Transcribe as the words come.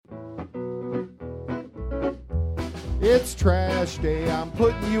It's trash day. I'm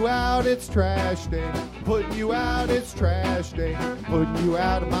putting you out. It's trash day. Putting you out. It's trash day. Putting you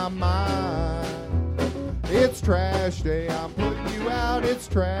out of my mind. It's trash day. I'm putting you out. It's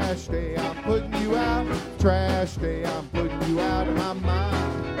trash day. I'm putting you out. Trash day. I'm putting you out of my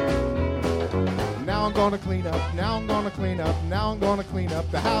mind. Now I'm gonna clean up. Now I'm gonna clean up. Now I'm gonna clean up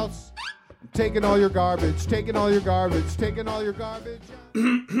the house. I'm taking all your garbage. Taking all your garbage. Taking all your garbage.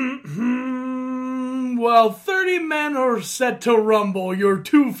 Well, 30 men are set to rumble. Your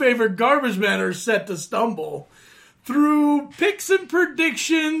two favorite garbage men are set to stumble. Through picks and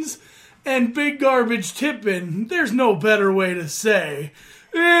predictions and big garbage tipping, there's no better way to say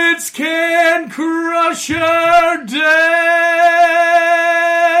it's Can Crusher Day!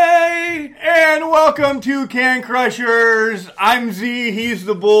 And welcome to Can Crushers. I'm Z, he's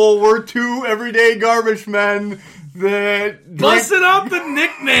the Bull. We're two everyday garbage men that busting up the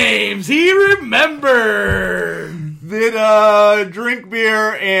nicknames he remembered. That drink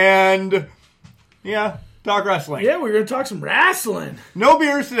beer and talk wrestling. Yeah, we're gonna talk some wrestling. No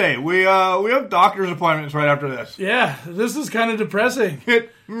beers today. We have doctor's appointments right after this. Yeah, this is kind of depressing.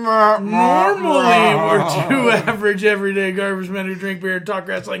 Normally, we're two average everyday garbage men who drink beer and talk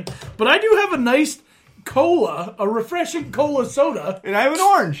wrestling, but I do have a nice cola, a refreshing cola soda, and I have an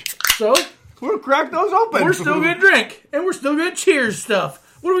orange. So we'll crack those open. We're still gonna drink, and we're still gonna cheers stuff.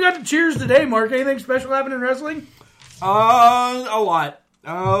 What do we got to cheers today, Mark? Anything special happening in wrestling? A lot.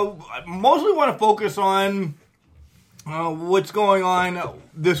 I mostly want to focus on what's going on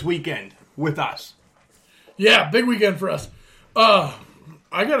this weekend with us. Yeah, big weekend for us. I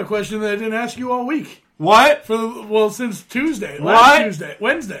got a question that I didn't ask you all week. What? Since Tuesday. Wednesday.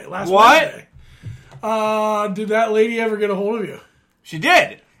 Wednesday. What? Did that lady ever get a hold of you? She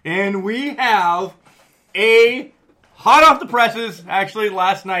did. And we have a hot off the presses, actually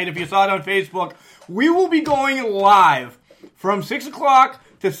last night, if you saw it on Facebook, we will be going live from 6 o'clock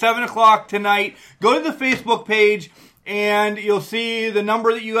to 7 o'clock tonight. Go to the Facebook page, and you'll see the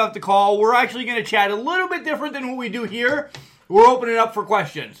number that you have to call. We're actually going to chat a little bit different than what we do here. We're opening it up for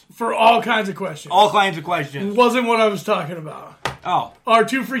questions. For all kinds of questions. All kinds of questions. Wasn't what I was talking about. Oh. Our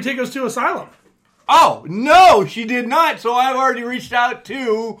 2 free tickets to Asylum. Oh, no, she did not. So I've already reached out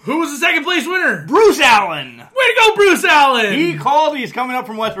to... Who was the second place winner? Bruce Allen. Way to go, Bruce Allen. He called. He's coming up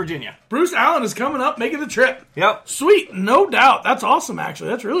from West Virginia. Bruce Allen is coming up, making the trip. Yep. Sweet. No doubt. That's awesome, actually.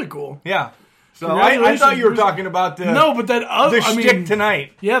 That's really cool. Yeah. So I thought you were talking about the shtick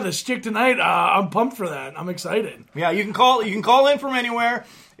tonight. Yeah, the shtick tonight. I'm pumped for that. I'm excited. Yeah, you can call in from anywhere.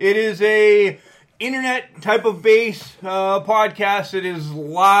 It is a internet type of base podcast. It is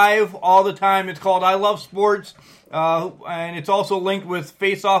live all the time. It's called I Love Sports, and it's also linked with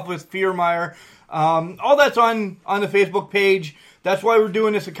Face Off with Fearmeyer. All that's on the Facebook page. That's why we're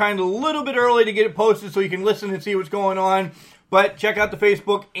doing this a little bit early to get it posted so you can listen and see what's going on. But check out the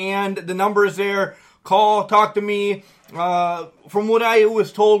Facebook, and the number is there. Call, talk to me. From what I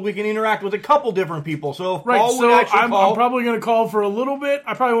was told, we can interact with a couple different people. So if Paul would actually call. I'm probably going to call for a little bit.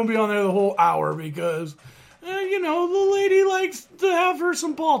 I probably won't be on there the whole hour because, the lady likes to have her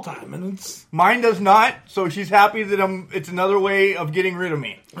some Paul time. And mine does not, so she's happy that it's another way of getting rid of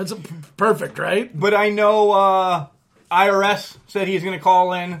me. That's perfect, right? But I know IRS said he's going to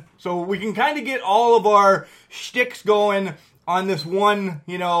call in, so we can kind of get all of our shticks going on this one,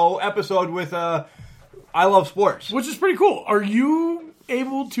 episode with I Love Sports. Which is pretty cool. Are you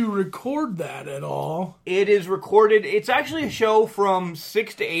able to record that at all? It is recorded. It's actually a show from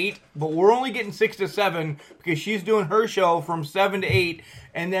 6 to 8, but we're only getting 6 to 7 because she's doing her show from 7 to 8,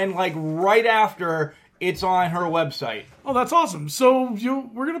 and then right after, it's on her website. Oh, that's awesome. So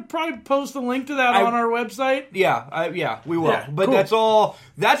we're going to probably post a link to that on our website? Yeah, we will. Yeah, but cool. That's all.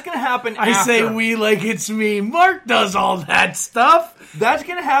 That's going to happen after. I say we like it's me. Mark does all that stuff. That's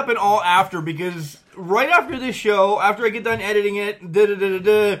going to happen all after because right after this show, after I get done editing it,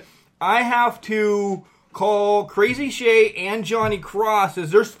 I have to call Crazy Shay and Johnny Cross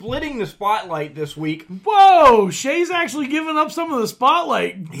as they're splitting the spotlight this week. Whoa, Shay's actually giving up some of the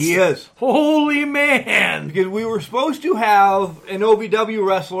spotlight. He is. Holy man. Because we were supposed to have an OVW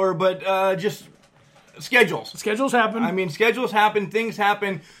wrestler, but just schedules. Schedules happen. Schedules happen, things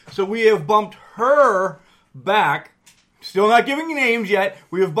happen. So we have bumped her back. Still not giving you names yet.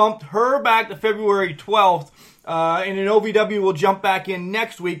 We have bumped her back to February 12th. And an OVW will jump back in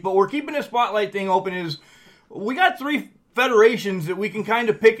next week. But we're keeping the spotlight thing open. We got 3 federations that we can kind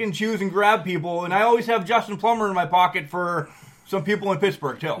of pick and choose and grab people. And I always have Justin Plummer in my pocket for some people in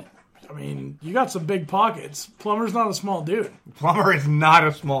Pittsburgh, too. You got some big pockets. Plummer's not a small dude. Plummer is not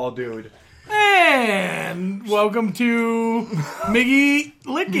a small dude. And welcome to Miggy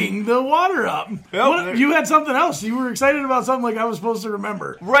licking the water up. You had something else. You were excited about something like I was supposed to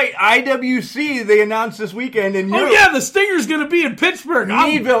remember. Right, IWC, they announced this weekend. And the Stinger's going to be in Pittsburgh.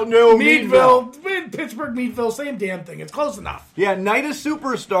 Meadville. Pittsburgh, Meadville, same damn thing. It's close enough. Yeah, Night of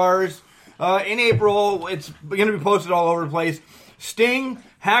Superstars in April. It's going to be posted all over the place. Sting,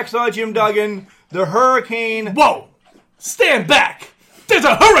 Hacksaw Jim Duggan, The Hurricane. Whoa! Stand back! There's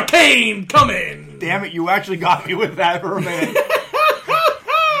a hurricane coming! Damn it, you actually got me with that for a minute.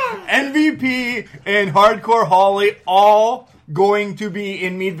 MVP and Hardcore Holly all going to be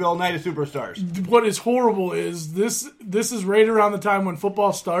in Meadville Night of Superstars. What is horrible is this is right around the time when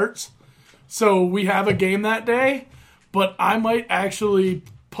football starts. So we have a game that day, but I might actually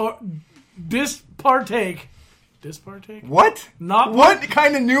partake. What? What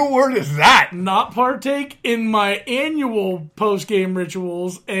kind of new word is that? Not partake in my annual post-game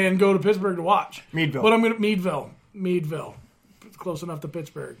rituals and go to Pittsburgh to watch. Meadville. But I'm going to Meadville. Close enough to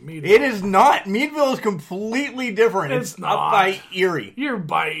Pittsburgh. Meadville. It is not. Meadville is completely different. It's not. Up by Erie. You're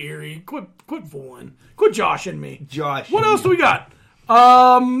by Erie. Quit fooling. Quit joshing me. What else do we got?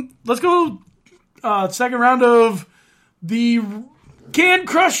 Let's go second round of the Can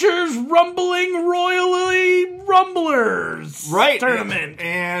Crushers Rumbling Royally Rumblers tournament.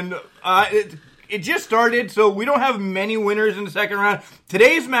 And it just started, so we don't have many winners in the second round.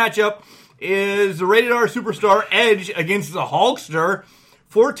 Today's matchup is the Rated R Superstar Edge against the Hulkster.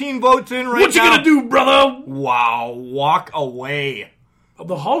 14 votes in right now. What you gonna do, brother? Wow, walk away.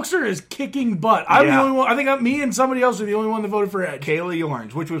 The Hulkster is kicking butt. I'm the only one. I think me and somebody else are the only one that voted for Edge. Kaylee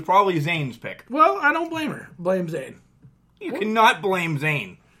Orange, which was probably Zane's pick. Well, I don't blame her. Blame Zane. You cannot blame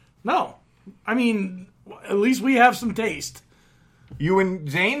Zane. No. I mean, at least we have some taste. You and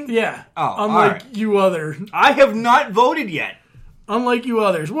Zane? Yeah. Oh, unlike you other. I have not voted yet. Unlike you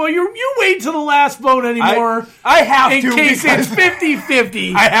others. Well, you wait till the last vote anymore. I have in to. In case it's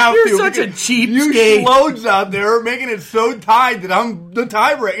 50-50. I have You're to. You're such a cheapskate. You schlodes out there are making it so tied that I'm the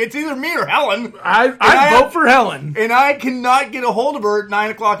tiebreaker. It's either me or Helen. I vote for Helen. And I cannot get a hold of her at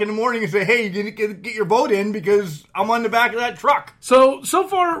 9 o'clock in the morning and say, hey, you get your vote in because I'm on the back of that truck. So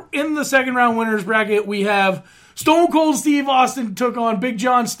far in the second round winners bracket, we have Stone Cold Steve Austin took on Big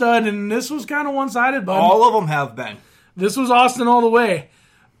John Studd, and this was kind of one-sided, bud. All of them have been. This was Austin all the way.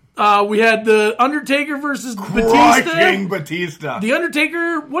 We had the Undertaker versus Batista. The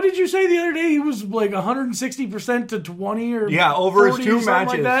Undertaker, what did you say the other day? He was like 160% to 20 or over 40 his 2 or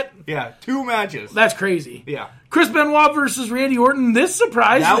matches. Like that. Yeah, 2 matches. That's crazy. Yeah. Chris Benoit versus Randy Orton. This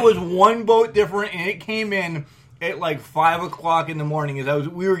surprised me. That was 1 vote different, and it came in at like 5 o'clock in the morning.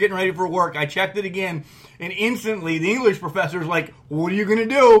 We were getting ready for work. I checked it again, and instantly the English professor's like, what are you going to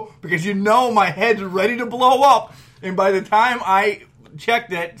do? Because my head's ready to blow up. And by the time I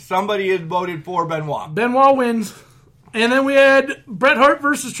checked it, somebody had voted for Benoit. Benoit wins. And then we had Bret Hart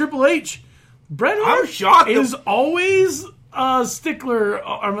versus Triple H. Bret Hart is always a stickler,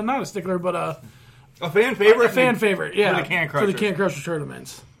 or not a stickler, but a fan favorite. A fan favorite, yeah. For the Can Crushers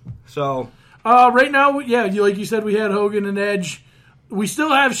tournaments. So, right now, like you said, we had Hogan and Edge. We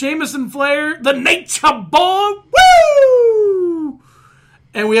still have Sheamus and Flair, the Nature Boy. Woo!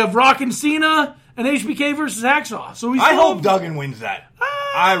 And we have Rock and Cena. And HBK versus Hacksaw. So I hope Duggan wins that.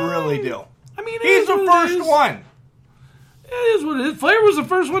 I really do. I mean, he's the first one. It is what it is. Flair was the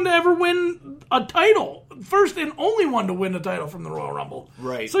first one to ever win a title. First and only one to win a title from the Royal Rumble.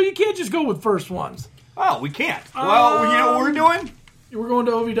 Right. So you can't just go with first ones. Oh, we can't. Well, you know what we're doing? We're going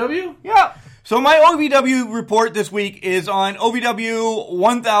to OVW? Yeah. So my OVW report this week is on OVW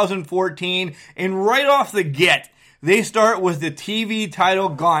 1014. And right off the get, they start with the TV title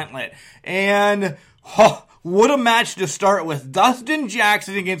gauntlet. And what a match to start with. Dustin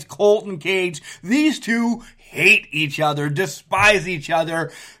Jackson against Colton Cage. These two hate each other, despise each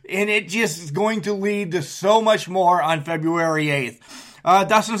other, and it just is going to lead to so much more on February 8th.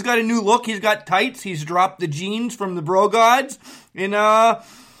 Dustin's got a new look. He's got tights. He's dropped the jeans from the Bro Gods. And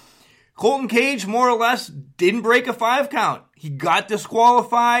Colton Cage, more or less, didn't break a 5 count. He got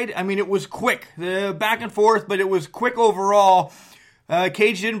disqualified. I mean, it was quick. The back and forth, but it was quick overall.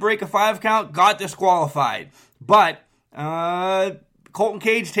 Cage didn't break a 5 count, got disqualified. But Colton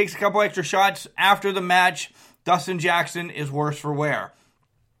Cage takes a couple extra shots after the match. Dustin Jackson is worse for wear.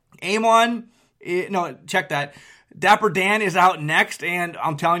 Check that. Dapper Dan is out next, and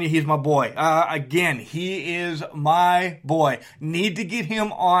I'm telling you, he's my boy. Again, he is my boy. Need to get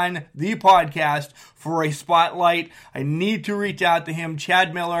him on the podcast for a spotlight. I need to reach out to him.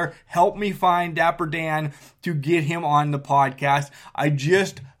 Chad Miller, help me find Dapper Dan to get him on the podcast. I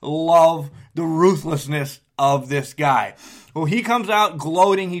just love the ruthlessness of this guy. Well, he comes out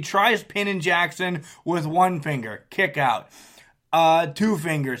gloating. He tries pinning Jackson with one finger, kick out. 2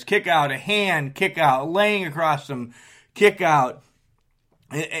 fingers, kick out. A hand, kick out. Laying across him, kick out.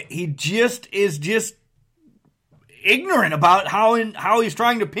 He is just ignorant about how he's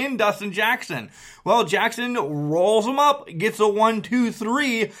trying to pin Dustin Jackson. Well, Jackson rolls him up, gets a 1, 2,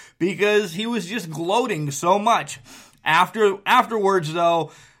 3 because he was just gloating so much. Afterwards,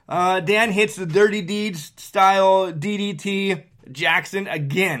 though, Dan hits the Dirty Deeds style DDT. Jackson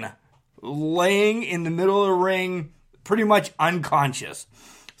again laying in the middle of the ring, pretty much unconscious.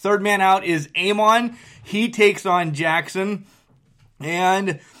 Third man out is Amon. He takes on Jackson,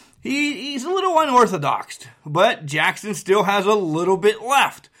 and he's a little unorthodox, but Jackson still has a little bit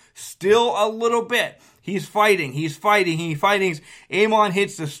left. Still a little bit. He's fighting. Amon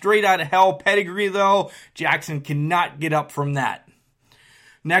hits the straight out of hell pedigree, though. Jackson cannot get up from that.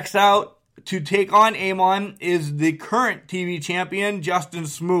 Next out to take on Amon is the current TV champion, Justin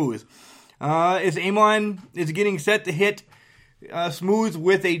Smooth. As Amon is getting set to hit Smooth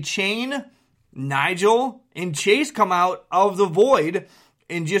with a chain, Nigel and Chase come out of the void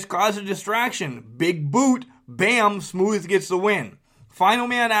and just cause a distraction. Big boot, bam, Smooth gets the win. Final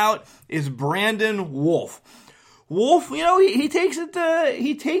man out is Brandon Wolf. Wolf, he takes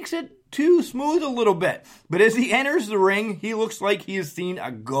it to Smooth a little bit, but as he enters the ring, he looks like he has seen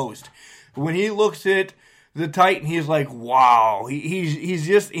a ghost. When he looks at the Titan, he's like, wow. He's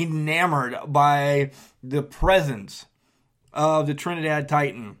just enamored by the presence of the Trinidad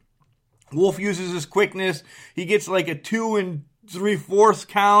Titan. Wolf uses his quickness. He gets like a 2 3/4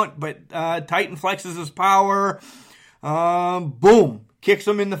 count, but Titan flexes his power. Boom. Kicks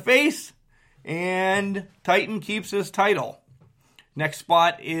him in the face, and Titan keeps his title. Next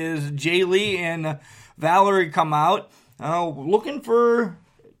spot is Jay Lee and Valerie come out looking for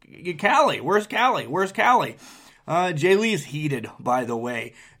Callie. Where's Callie? Jay Lee's heated, by the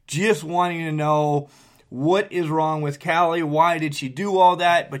way, just wanting to know what is wrong with Callie. Why did she do all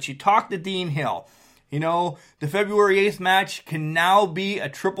that? But she talked to Dean Hill. The February 8th match can now be a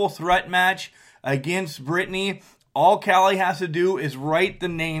triple threat match against Brittany. All Callie has to do is write the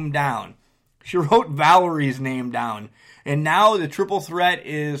name down. She wrote Valerie's name down. And now the triple threat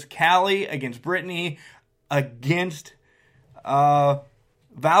is Callie against Brittany against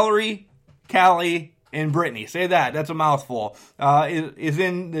Valerie, Callie, and Brittany. Say that. That's a mouthful. Is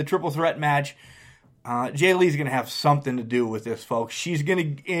in the triple threat match. Jay Lee's going to have something to do with this, folks. She's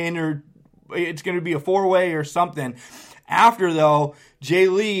going to enter. It's going to be a 4-way or something. After, though, Jay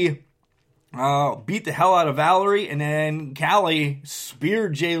Lee beat the hell out of Valerie, and then Callie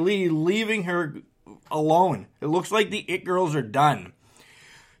speared Jay Lee, leaving her alone. It looks like the It Girls are done.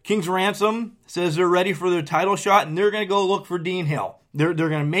 King's Ransom says they're ready for their title shot, and they're going to go look for Dean Hill. They're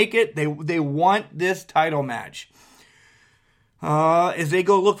going to make it. They want this title match. As they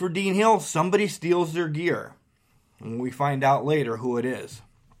go look for Dean Hill, somebody steals their gear. And we find out later who it is.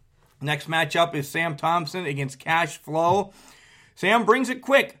 Next matchup is Sam Thompson against Cash Flow. Sam brings it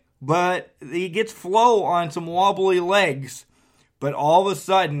quick, but he gets Flow on some wobbly legs. But all of a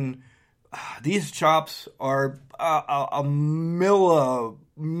sudden, these chops are a millimeter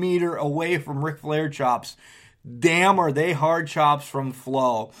away from Ric Flair chops. Damn, are they hard chops from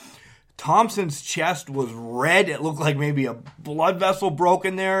Flow. Thompson's chest was red. It looked like maybe a blood vessel broke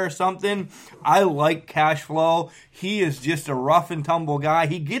in there or something. I like Cash Flow. He is just a rough and tumble guy.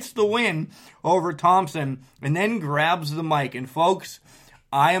 He gets the win over Thompson and then grabs the mic. And folks,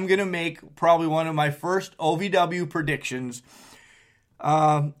 I am going to make probably one of my first OVW predictions.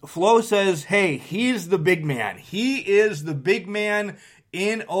 Flo says, hey, he's the big man. He is the big man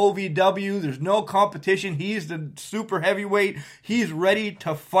in OVW. There's no competition. He's the super heavyweight. He's ready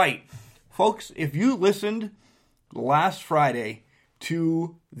to fight. Folks, if you listened last Friday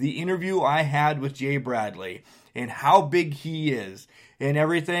to the interview I had with Jay Bradley and how big he is and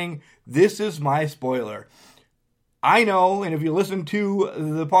everything, this is my spoiler. I know, and if you listen to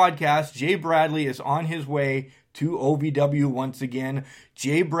the podcast, Jay Bradley is on his way to OVW once again.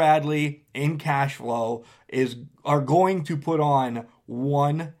 Jay Bradley and Cash Flow are going to put on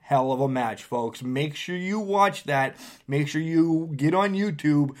one hell of a match, folks. Make sure you watch that. Make sure you get on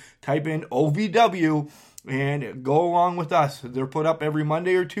YouTube, type in OVW, and go along with us. They're put up every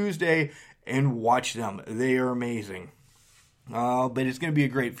Monday or Tuesday, and watch them. They are amazing. But it's going to be a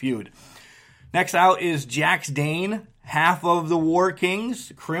great feud. Next out is Jax Dane, half of the War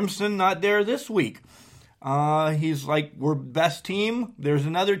Kings. Crimson not there this week. He's like, we're best team. There's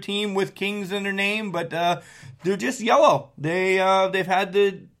another team with Kings in their name, but they're just yellow. They've had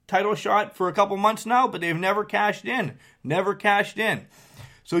the title shot for a couple months now, but they've never cashed in.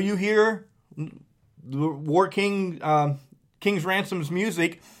 So you hear King's Ransom's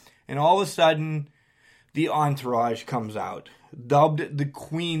music, and all of a sudden, the Entourage comes out, dubbed the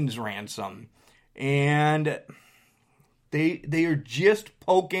Queen's Ransom, and they are just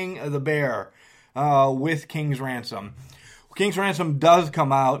poking the bear with King's Ransom. King's Ransom does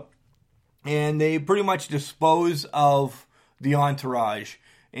come out, and they pretty much dispose of the Entourage,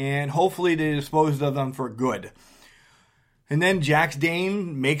 and hopefully they dispose of them for good. And then Jax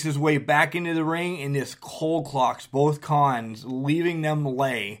Dane makes his way back into the ring, and this cold clocks both Khans, leaving them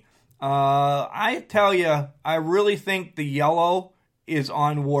lay. I tell you, I really think the yellow is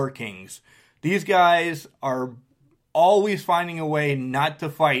on War Kings. These guys are always finding a way not to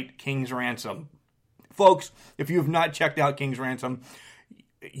fight King's Ransom. Folks, if you have not checked out King's Ransom,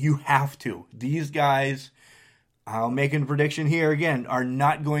 you have to. These guys, I'll make a prediction here again, are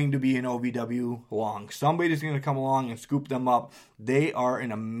not going to be in OVW long. Somebody's going to come along and scoop them up. They are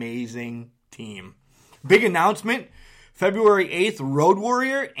an amazing team. Big announcement. February 8th, Road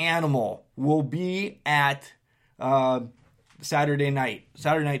Warrior Animal will be at Saturday night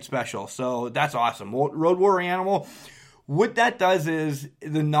special. So that's awesome. Road Warrior Animal, what that does is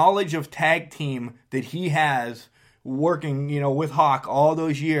the knowledge of tag team that he has working, with Hawk all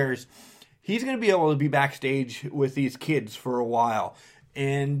those years, he's going to be able to be backstage with these kids for a while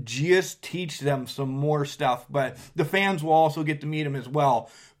and just teach them some more stuff. But the fans will also get to meet him as well.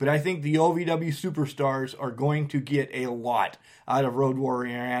 But I think the OVW superstars are going to get a lot out of Road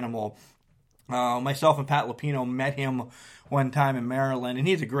Warrior Animal. Myself and Pat Lupino met him one time in Maryland, and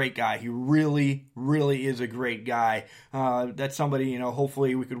he's a great guy. He really, really is a great guy. That's somebody,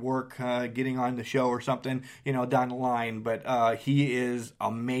 hopefully we could work getting on the show or something, down the line. But he is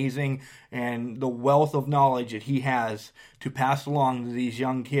amazing, and the wealth of knowledge that he has to pass along to these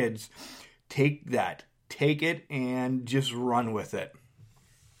young kids, take it, and just run with it.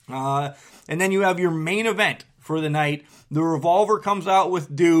 And then you have your main event for the night. The Revolver comes out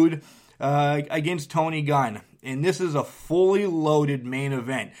with Dude against Tony Gunn. And this is a fully loaded main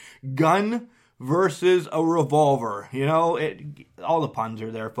event. Gunn versus a Revolver. All the puns are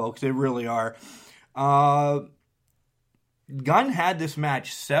there, folks. They really are. Gunn had this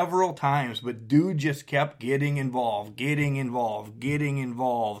match several times, but Dude just kept getting involved.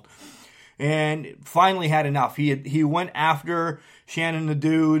 And finally had enough. He went after Shannon the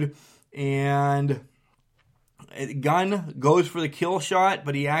Dude, and Gunn goes for the kill shot,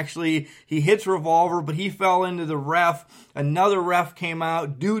 but he hits Revolver, but he fell into the ref. Another ref came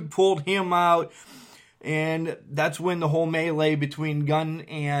out. Dude pulled him out, and that's when the whole melee between Gunn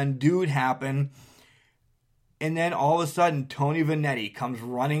and Dude happened. And then all of a sudden, Tony Vanetti comes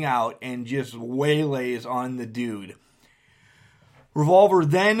running out and just waylays on the Dude. Revolver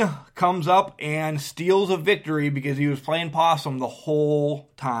then comes up and steals a victory because he was playing possum the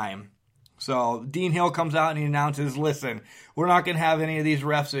whole time. So Dean Hill comes out and he announces, listen, we're not going to have any of these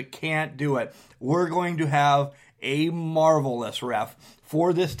refs that can't do it. We're going to have a marvelous ref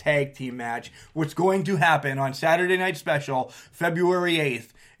for this tag team match, which is going to happen on Saturday Night Special, February 8th.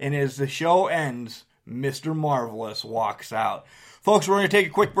 And as the show ends, Mr. Marvelous walks out. Folks, we're going to take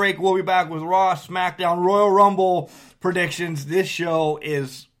a quick break. We'll be back with Raw, SmackDown, Royal Rumble predictions. This show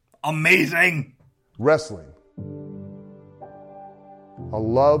is amazing. Wrestling. A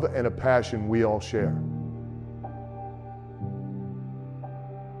love and a passion we all share.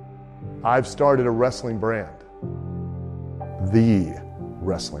 I've started a wrestling brand. The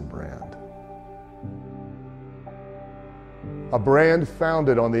wrestling brand. A brand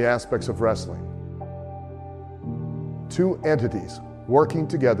founded on the aspects of wrestling. Two entities working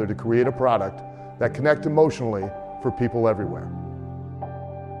together to create a product that connect emotionally for people everywhere.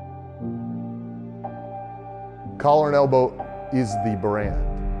 Collar and Elbow is the brand.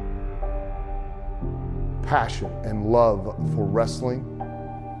 Passion and love for wrestling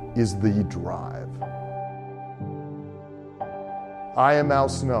is the drive. I am Al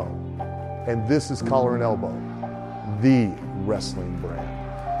Snow, and this is Collar and Elbow, the wrestling brand.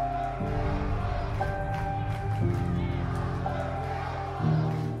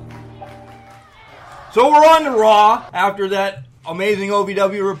 So we're on to Raw after that amazing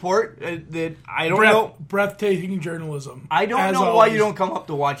OVW report that I don't know. Breathtaking journalism. I don't know why you don't come up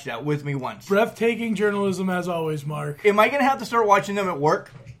to watch that with me once. Breathtaking journalism as always, Mark. Am I going to have to start watching them at work?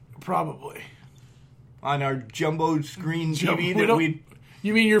 Probably. On our jumbo screen TV that we...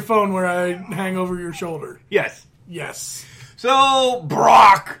 You mean your phone where I hang over your shoulder? Yes. Yes. So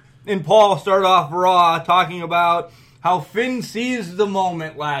Brock and Paul start off Raw talking about how Finn seized the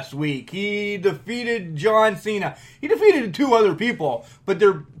moment last week. He defeated John Cena. He defeated two other people, but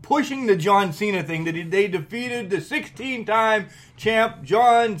they're pushing the John Cena thing that they defeated the 16-time champ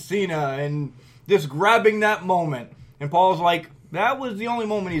John Cena. And Just grabbing that moment. And Paul's like, that was the only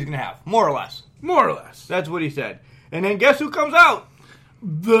moment he's going to have. More or less. More or less. That's what he said. And then guess who comes out?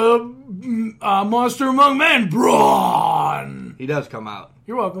 The monster among men, Braun. He does come out.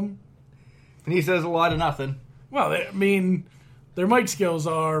 You're welcome. And he says a lot of nothing. Well, I mean, their mic skills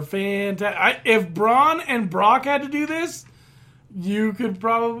are fantastic. If Braun and Brock had to do this, you could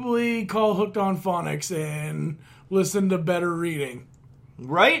probably call Hooked on Phonics and listen to better reading.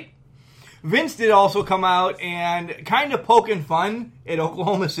 Right? Vince did also come out and kind of poking fun at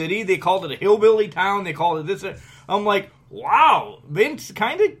Oklahoma City. They called it a hillbilly town. They called it this. I'm like, wow, Vince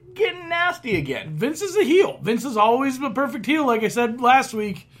kind of getting nasty again. Vince is a heel. Vince is always the perfect heel, like I said last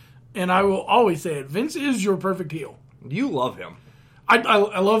week, and I will always say it. Vince is your perfect heel. You love him. I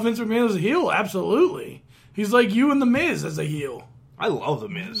love Vince McMahon as a heel, absolutely. He's like you and The Miz as a heel. I love The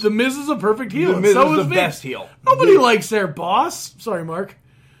Miz. The Miz is a perfect heel. The Miz so is the Vince. best heel. Nobody likes their boss. Sorry, Mark.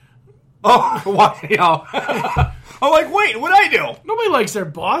 Oh, what? You know. I'm like, wait, what'd I do? Nobody likes their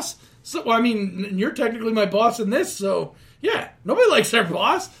boss. So, well, I mean, you're technically my boss in this, so yeah, nobody likes their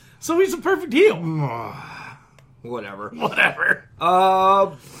boss. So he's a perfect heel. Whatever.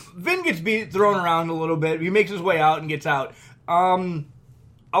 Vin gets thrown around a little bit. He makes his way out and gets out. A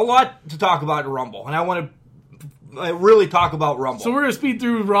lot to talk about in Rumble, and I want to really talk about Rumble. So we're going to speed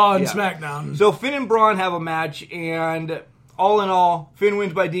through Raw and SmackDown. So Finn and Braun have a match, and all in all, Finn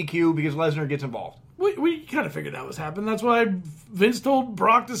wins by DQ because Lesnar gets involved. We kind of figured that was happening. That's why Vince told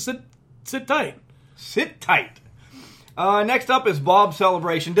Brock to sit tight. Sit tight. Next up is Bob's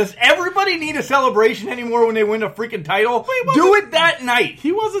celebration. Does everybody need a celebration anymore when they win a freaking title? Do it that night.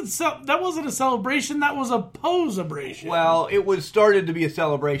 That wasn't a celebration. That was a pose-abration. Well, it was started to be a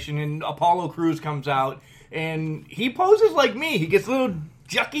celebration, and Apollo Crews comes out, and he poses like me. He gets a little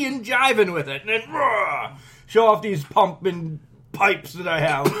jucky and jiving with it, and then show off these pumping pipes that I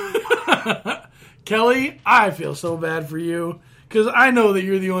have. Kelly, I feel so bad for you, because I know that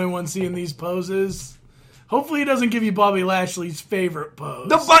you're the only one seeing these poses. Hopefully he doesn't give you Bobby Lashley's favorite pose.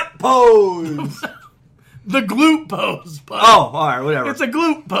 The butt pose! The glute pose. Bud. Oh, all right, whatever. It's a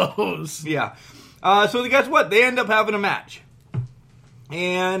glute pose. Yeah. So guess what? They end up having a match.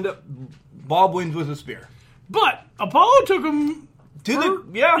 And Bob wins with a spear. But Apollo took him...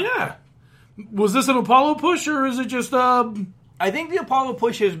 Yeah. Was this an Apollo push, or is it just... I think the Apollo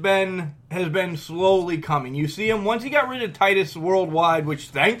push has been slowly coming. You see him, once he got rid of Titus Worldwide, which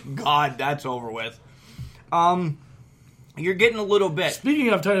thank God that's over with, you're getting a little bit. Speaking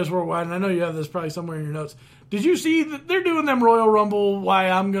of Titus Worldwide, and I know you have this probably somewhere in your notes, did you see that they're doing them Royal Rumble, why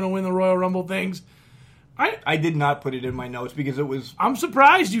I'm going to win the Royal Rumble things? I did not put it in my notes because it was... I'm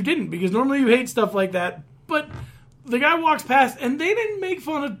surprised you didn't, because normally you hate stuff like that. But the guy walks past, and they didn't make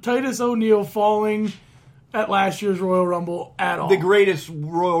fun of Titus O'Neil falling at last year's Royal Rumble at all. The greatest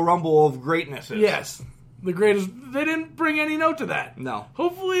Royal Rumble of greatnesses. Yes. The greatest. They didn't bring any note to that. No.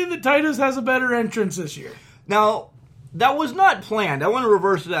 Hopefully the Titus has a better entrance this year. Now, that was not planned. I want to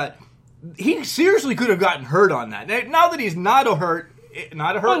reverse that. He seriously could have gotten hurt on that. Now that he's not a hurt.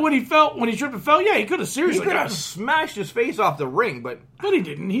 Well, when he tripped and fell, yeah, he could have seriously gotten smashed his face off the ring, but he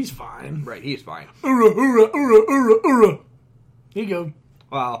didn't. He's fine. Right, he's fine. Here you go.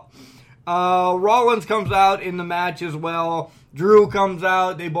 Wow. Rollins comes out in the match as well. Drew comes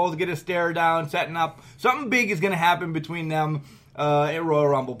out. They both get a stare down, setting up. Something big is going to happen between them at Royal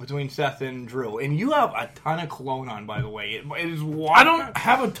Rumble, between Seth and Drew. And you have a ton of cologne on, by the way. It is wild. I don't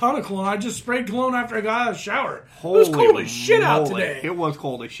have a ton of cologne. I just sprayed cologne after I got out of the shower. It was cold as shit out today. It was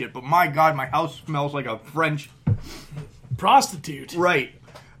cold as shit, but my God, my house smells like a French prostitute. Right.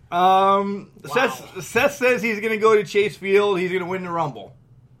 Seth says he's going to go to Chase Field. He's going to win the Rumble.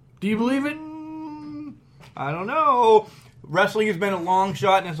 Do you believe it? I don't know. Wrestling has been a long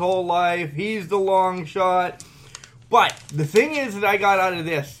shot in his whole life. He's the long shot. But the thing is that I got out of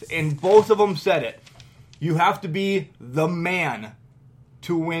this, and both of them said it, you have to be the man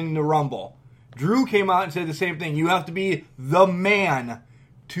to win the Rumble. Drew came out and said the same thing. You have to be the man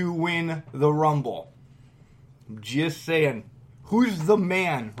to win the Rumble. I'm just saying. Who's the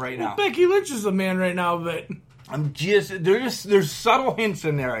man right now? Well, Becky Lynch is the man right now, but... There's subtle hints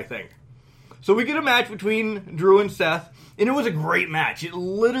in there, I think. So we get a match between Drew and Seth, and it was a great match. It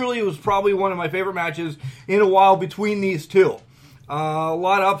literally was probably one of my favorite matches in a while between these two. A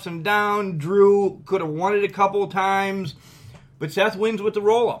lot of ups and downs. Drew could have won it a couple of times, but Seth wins with the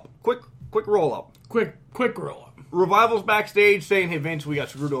roll-up. Quick roll-up. Quick roll-up. Revival's backstage saying, hey, Vince, we got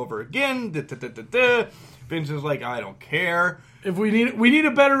screwed over again. Vince is like, I don't care. If we need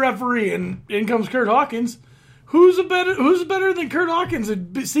a better referee, and in comes Kurt Hawkins. Who's better than Kurt Hawkins at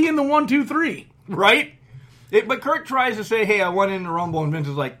seeing the 1, 2, 3? Right? But Kurt tries to say, hey, I won in the Rumble, and Vince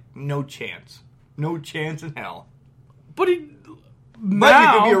is like, no chance. No chance in hell. But he But he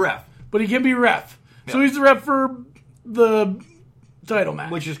could be a ref. But he can be ref. Yeah. So he's the ref for the title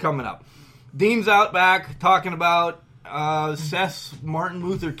match. Which is coming up. Dean's out back talking about Seth's Martin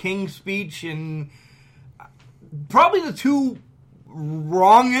Luther King speech, and probably the two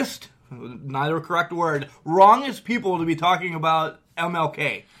wrongest, neither correct word, wrongest people to be talking about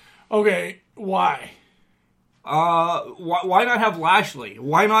MLK. Okay, why? Why not have Lashley?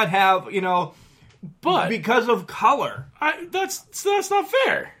 Why not have, But because of color? that's not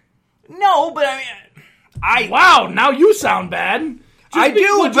fair. No, but Wow, now you sound bad. I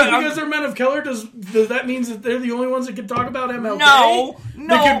do, but because they're men of color, does that mean that they're the only ones that can talk about MLK? No.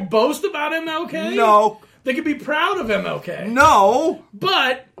 They can boast about MLK? No. They can be proud of MLK? No.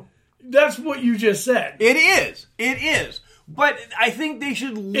 But that's what you just said. It is. But I think they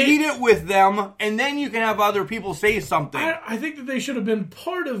should lead it with them, and then you can have other people say something. I think that they should have been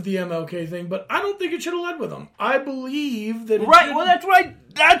part of the MLK thing, but I don't think it should have led with them. I believe that Well,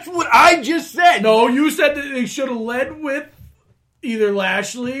 that's what I just said. No, you said that they should have led with either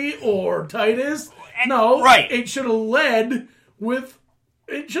Lashley or Titus. No, right. It should have led with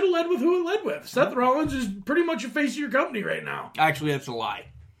who it led with. Seth Rollins is pretty much the face of your company right now. Actually, that's a lie.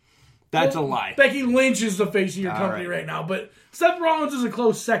 That's a lie. Becky Lynch is the face of your company right now, but Seth Rollins is a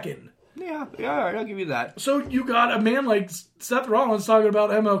close second. Yeah, all right, I'll give you that. So you got a man like Seth Rollins talking about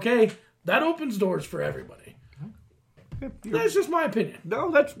MLK. That opens doors for everybody. That's just my opinion. No,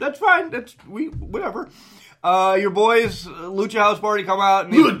 that's fine. Whatever. Your boys, Lucha House Party, come out.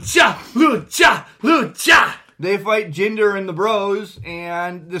 And Lucha! They fight Jinder and the Bros,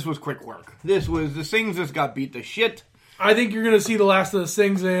 and this was quick work. The Sings just got beat to shit. I think you're going to see the last of the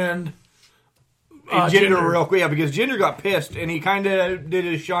Sings and Jinder real quick, because Jinder got pissed, and he kind of did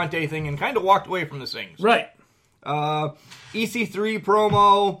his Shantae thing and kind of walked away from the Sings. Right. EC3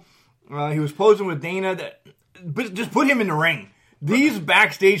 promo. He was posing with Dana. But just put him in the ring. These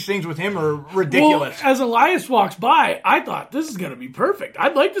backstage things with him are ridiculous. Well, as Elias walks by, I thought this is going to be perfect.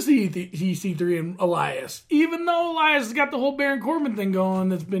 I'd like to see EC3 and Elias, even though Elias has got the whole Baron Corbin thing going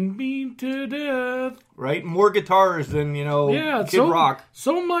that's been beat to death. Right? More guitars than, Kid Rock.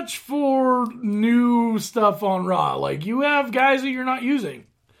 So much for new stuff on Raw. Like, you have guys that you're not using.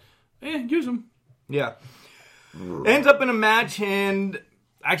 Use them. Yeah. Ends up in a match, and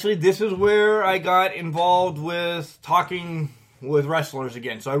actually this is where I got involved with talking with wrestlers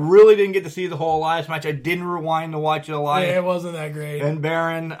again. So I really didn't get to see the whole Elias match. I didn't rewind to watch Elias. Yeah, it wasn't that great. And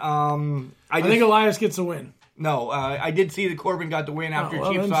Baron. I think Elias gets a win. No, I did see that Corbin got the win after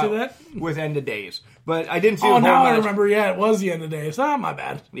Cheap Shot with End of Days. But I didn't see the whole match. I remember. Yeah, it was the End of Days. My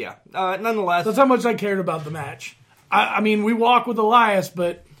bad. Yeah. Nonetheless. That's how much I cared about the match. I mean, we walk with Elias,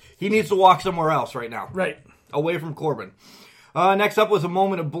 but he needs to walk somewhere else right now. Right. Away from Corbin. Next up was a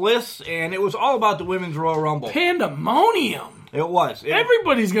moment of bliss, and it was all about the Women's Royal Rumble. Pandemonium. It was.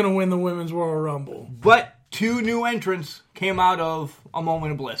 Everybody's going to win the Women's Royal Rumble. But 2 new entrants came out of a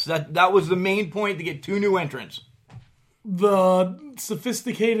moment of bliss. That was the main point, to get 2 new entrants. The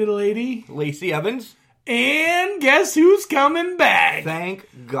sophisticated lady. Lacey Evans. And guess who's coming back? Thank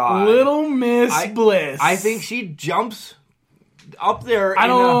God. Little Miss Bliss. I think she jumps up there. I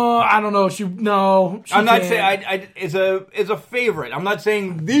don't know. She I'm not can't. saying it's a favorite. I'm not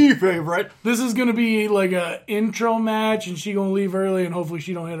saying the favorite. This is going to be like a intro match, and she going to leave early, and hopefully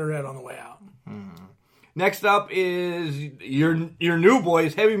she don't hit her head on the way out. Next up is your new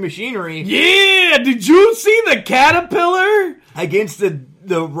boys, Heavy Machinery. Yeah, did you see the Caterpillar against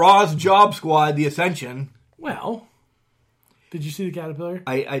the Raw's Job Squad, the Ascension? Well, did you see the Caterpillar?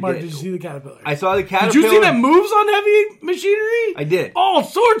 Mark, did you see the Caterpillar? I saw the Caterpillar. Did you see the moves on Heavy Machinery? I did. All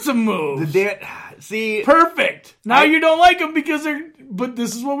sorts of moves. See, perfect. Now you don't like them because they're. But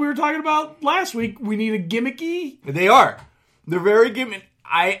this is what we were talking about last week. We need a gimmicky. They are. They're very gimmicky.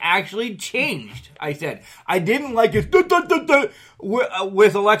 I actually changed. I said I didn't like it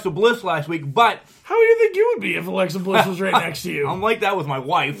with Alexa Bliss last week, but how do you think you would be if Alexa Bliss was right next to you? I'm like that with my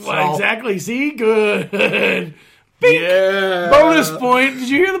wife. Well, exactly. See, good. Bing. Yeah. Bonus point. Did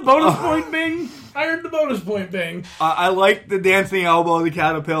you hear the bonus point bing? I heard the bonus point bing. I like the dancing elbow, the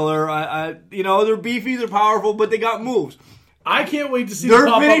Caterpillar. They're beefy, they're powerful, but they got moves. I can't wait to see the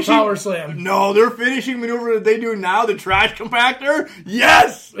pop-up power slam. No, their finishing maneuver that they do now, the trash compactor.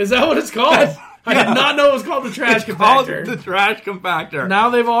 Yes! Is that what it's called? I did not know it was called the trash compactor. The trash compactor.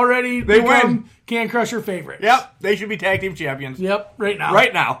 Now they've already win. Can Crusher favorites. Yep, they should be tag team champions. Yep, right now.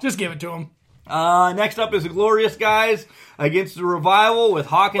 Right now. Just give it to them. Next up is the Glorious Guys against the Revival with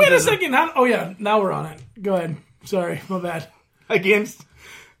Hawkins. Wait a second. Now we're on it. Go ahead. Sorry, my bad. Against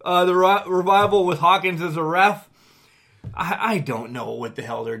the Revival with Hawkins as a ref. I don't know what the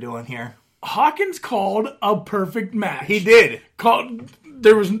hell they're doing here. Hawkins called a perfect match. He did.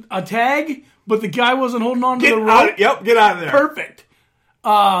 There was a tag, but the guy wasn't holding on to the rope. Get out of there. Perfect.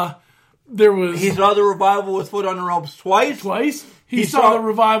 There was... He saw the Revival with foot on the ropes twice. He saw the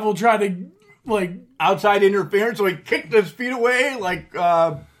Revival try to, outside interference, so he kicked his feet away like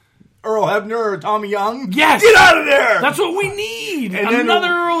Earl Hebner or Tommy Young. Yes! Get out of there! That's what we need! And Another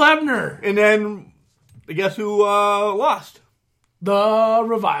Earl Hebner. And then, guess who lost? The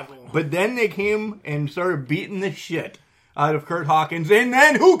Revival. But then they came and started beating the shit out of Kurt Hawkins. And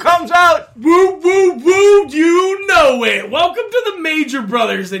then who comes out? Woo, woo, woo, you know it. Welcome to the Major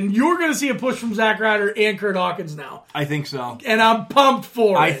Brothers, and you're going to see a push from Zack Ryder and Kurt Hawkins now. I think so. And I'm pumped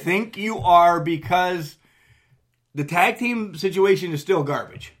for it. I think you are, because the tag team situation is still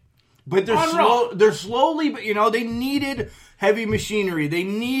garbage. But they're slowly, but they needed heavy machinery. They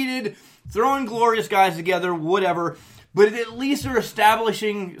needed throwing glorious guys together, whatever. But at least they're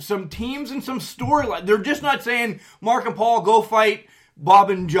establishing some teams and some storyline. They're just not saying, Mark and Paul, go fight Bob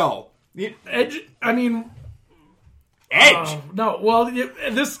and Joe. Edge. No, well,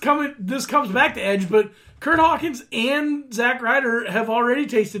 this comes back to Edge, but Kurt Hawkins and Zack Ryder have already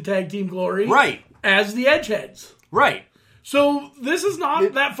tasted tag team glory. Right. As the Edgeheads. Right. So this is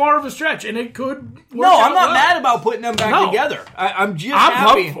not that far of a stretch, and it could work No, I'm not well. mad about putting them back together. I'm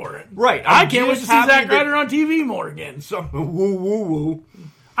happy. Pumped for it. Right. I can't wait to see Zack Ryder on TV more again. So, woo.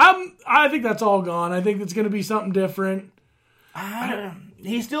 I think that's all gone. I think it's going to be something different.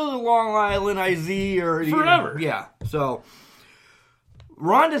 He's still the Long Island IZ or forever. Yeah. So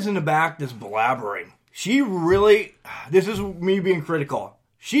Ronda's in the back just blabbering. She really, this is me being critical.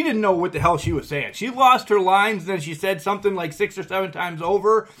 She didn't know what the hell she was saying. She lost her lines, then she said something like 6 or 7 times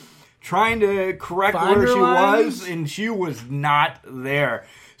over, trying to correct where she was, and she was not there.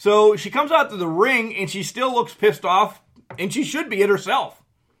 So she comes out to the ring, and she still looks pissed off, and she should be at herself.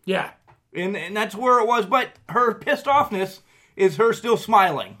 Yeah. And that's where it was, but her pissed offness is her still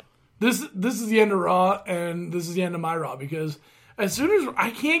smiling. This is the end of Raw, and this is the end of my Raw, because as soon as I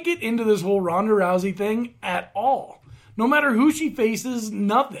can't get into this whole Ronda Rousey thing at all. No matter who she faces,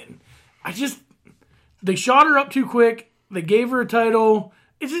 nothing. They shot her up too quick. They gave her a title.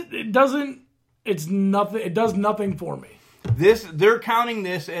 It does nothing for me. They're counting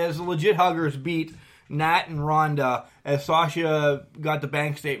this as legit huggers beat Nat and Ronda, as Sasha got the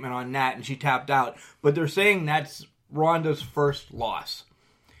bank statement on Nat and she tapped out. But they're saying that's Ronda's first loss.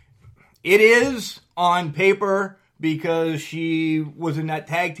 It is on paper because she was in that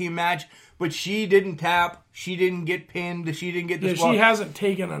tag team match, but she didn't tap. She didn't get pinned. She didn't get this. Yeah, she hasn't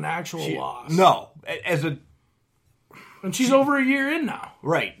taken an actual loss. No. And she's over a year in now.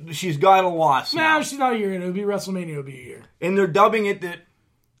 Right. She's got a loss now. No, she's not a year in. It would be WrestleMania. It would be a year. And they're dubbing it that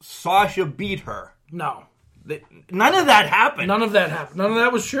Sasha beat her. No. None of that happened. None of that happened. None of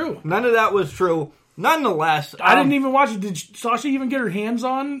that was true. None of that was true. Nonetheless. I didn't even watch it. Did Sasha even get her hands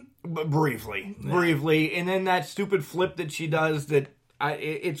on? Briefly. And then that stupid flip that she does that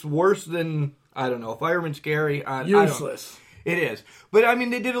it's worse than, I don't know, Fireman Scary. Useless. It is. But,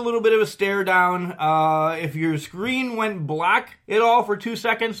 they did a little bit of a stare down. If your screen went black at all for 2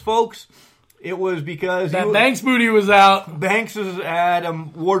 seconds, folks, it was because... Banks booty was out. Banks had a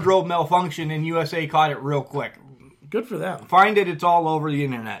wardrobe malfunction, and USA caught it real quick. Good for them. Find it. It's all over the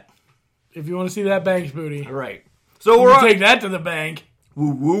internet. If you want to see that Banks booty. Right. So we're take that to the bank.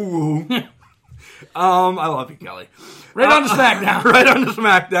 Woo, woo, woo. I love you, Kelly. Right on to SmackDown. Right on to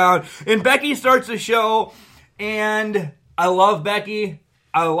SmackDown. And Becky starts the show, and I love Becky.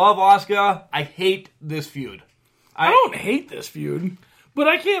 I love Asuka. I hate this feud. I don't hate this feud, but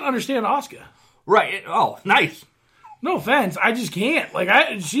I can't understand Asuka. Right. Nice. No offense. I just can't.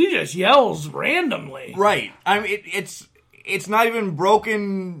 She just yells randomly. Right. It's not even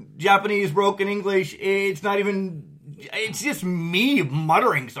broken Japanese, broken English. It's not even... It's just me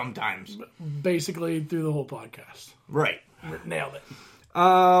muttering sometimes. Basically through the whole podcast. Right. Nailed it.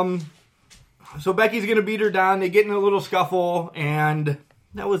 So Becky's going to beat her down. They get in a little scuffle, and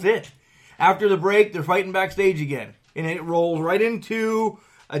that was it. After the break, they're fighting backstage again. And it rolls right into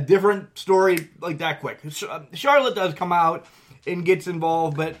a different story like that quick. Charlotte does come out and gets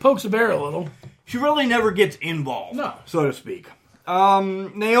involved, but... Pokes a bear a little. She really never gets involved, no, so to speak.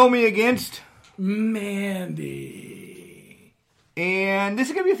 Naomi against... Mandy. And this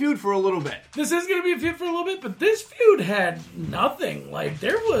is going to be a feud for a little bit. This is going to be a feud for a little bit, but this feud had nothing.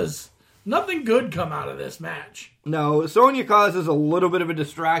 There was nothing good come out of this match. No, Sonya causes a little bit of a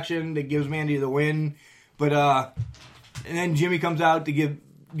distraction that gives Mandy the win, but and then Jimmy comes out to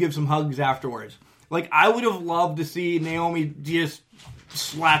give some hugs afterwards. I would have loved to see Naomi just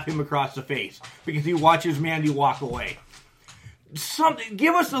slap him across the face because he watches Mandy walk away. something.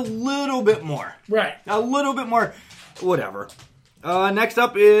 Give us a little bit more. Right. A little bit more. Whatever. Next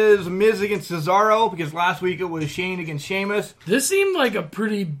up is Miz against Cesaro, because last week it was Shane against Sheamus. This seemed like a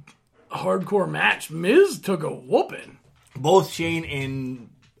pretty hardcore match. Miz took a whooping. Both Shane and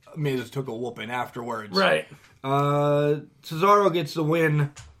Miz took a whooping afterwards. Right. Cesaro gets the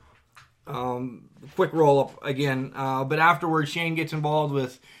win. Quick roll-up again. But afterwards, Shane gets involved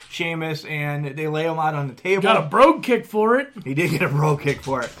with Sheamus, and they lay him out on the table. Got a brogue kick for it. He did get a brogue kick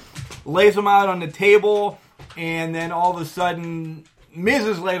for it. Lays him out on the table, and then all of a sudden, Miz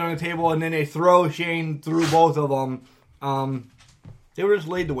is laid on the table, and then they throw Shane through both of them. They were just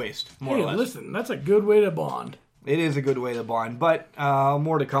laid to waste, more or less. Listen, that's a good way to bond. It is a good way to bond, but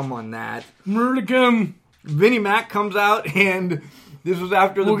more to come on that. More to come. Vinnie Mac comes out, and this was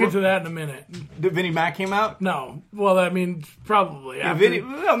after We'll get to that in a minute. Did Vinnie Mac came out? No. Well, I mean, probably. After, Vinnie-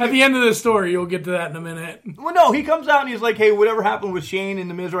 well, at the end of the story, you'll get to that in a minute. Well, no, he comes out and he's like, hey, whatever happened with Shane and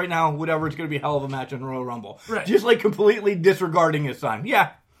The Miz right now, whatever, it's going to be a hell of a match in Royal Rumble. Right. Just like completely disregarding his son.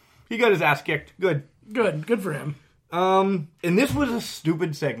 Yeah, he got his ass kicked. Good. Good for him. And this was a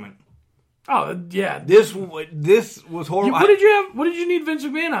stupid segment. Oh, yeah. This was horrible. What did you have? What did you need Vince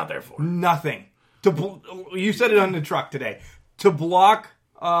McMahon out there for? Nothing. You said it on the truck today. To block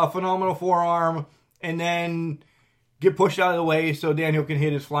phenomenal forearm and then get pushed out of the way so Daniel can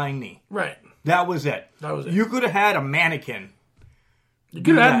hit his flying knee. Right. That was it. You could have had a mannequin. You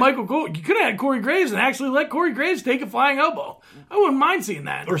could have had Michael Cole. You could have had Corey Graves and actually let Corey Graves take a flying elbow. I wouldn't mind seeing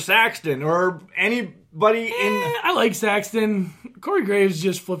that. Or Saxton or anybody in. I like Saxton. Corey Graves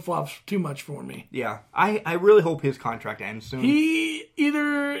just flip flops too much for me. Yeah, I really hope his contract ends soon. He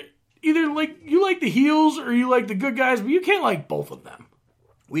either like you like the heels or you like the good guys, but you can't like both of them.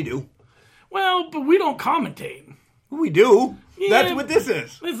 We do. Well, but we don't commentate. We do. Yeah, That's what this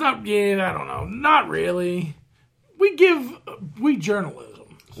is. It's not. Yeah, I don't know. Not really. We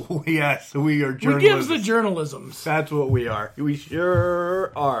journalism. Yes, we are journalists. We gives the journalisms. That's what we are. We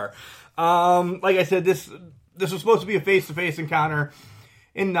sure are. Like I said, this was supposed to be a face-to-face encounter,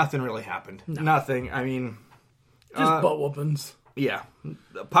 and nothing really happened. No. Nothing. I mean, just butt whoopings. Yeah,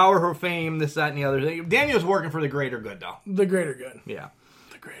 the power her fame, this, that, and the other thing. Daniel's working for the greater good, though. The greater good. Yeah,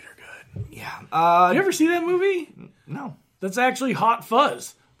 the greater good. Yeah. You ever see that movie? No. That's actually Hot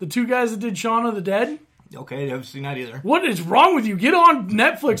Fuzz. The two guys that did Shaun of the Dead. Okay, I haven't seen that either. What is wrong with you? Get on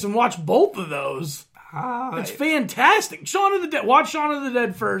Netflix and watch both of those. It's fantastic. Shaun of the Dead. Watch Shaun of the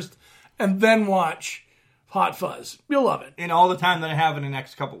Dead first, and then watch Hot Fuzz. You'll love it. And all the time that I have in the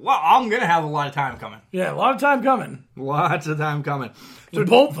next couple. Well, I'm going to have a lot of time coming. Yeah, a lot of time coming. Lots of time coming. So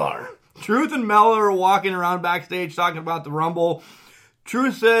both are. Truth and Mel are walking around backstage talking about the Rumble.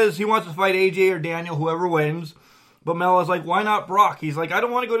 Truth says he wants to fight AJ or Daniel, whoever wins. But Mel is like, why not Brock? He's like, I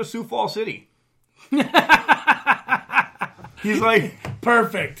don't want to go to Sioux Falls City. He's like,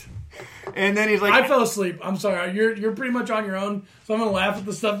 perfect. And then he's like, I fell asleep. I'm sorry. You're pretty much on your own, so I'm going to laugh at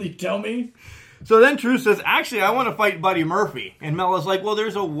the stuff that you tell me. So then Truth says, actually, I want to fight Buddy Murphy. And Mel is like, well,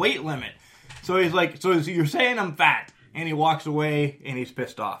 there's a weight limit. So he's like, so you're saying I'm fat. And he walks away, and he's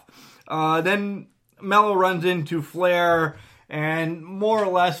pissed off. Then Mello runs into Flair, and more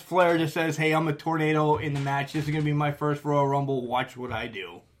or less, Flair just says, hey, I'm a tornado in the match. This is going to be my first Royal Rumble. Watch what I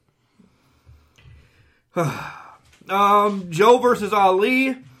do. Joe versus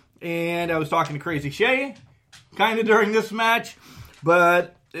Ali, and I was talking to Crazy Shay kind of during this match,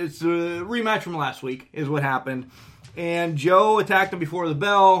 but it's a rematch from last week is what happened. And Joe attacked him before the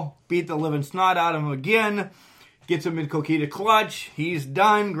bell, beat the living snot out of him again, gets him in Coquina clutch. He's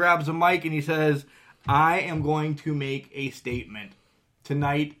done, grabs a mic, and he says, I am going to make a statement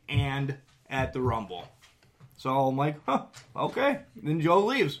tonight and at the Rumble. So I'm like, huh, okay. Then Joe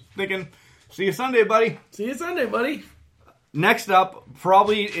leaves, thinking, see you Sunday, buddy. See you Sunday, buddy. Next up,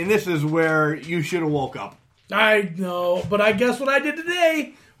 probably, and this is where you should have woke up. I know, but I guess what I did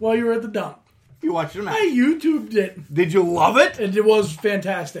today while you were at the dump. You watched the match. I YouTubed it. Did you love it? And it was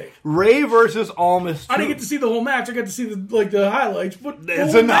fantastic. Ray versus Almas. I didn't get to see the whole match. I got to see the highlights. But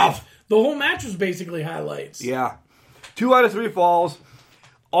it's enough. The whole match was basically highlights. Yeah. 2 out of 3 falls.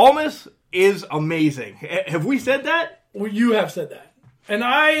 Almas is amazing. Have we said that? Well, you have said that. And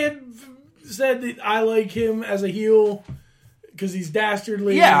I had said that I like him as a heel because he's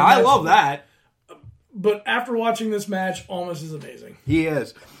dastardly. Yeah, I love that. But after watching this match, Almas is amazing. He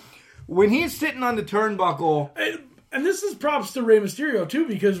is. When he's sitting on the turnbuckle... And this is props to Rey Mysterio, too,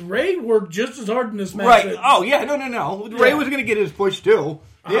 because Rey worked just as hard in this match. Right. Oh, yeah. No. Rey was going to get his push, too.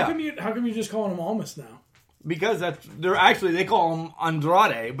 How come you just calling him Almas now? Because they call him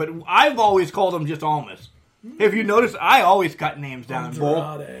Andrade, but I've always called him just Almas. If you notice, I always cut names down.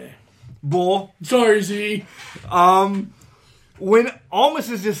 Andrade. Bull. Sorry, Z. when Almas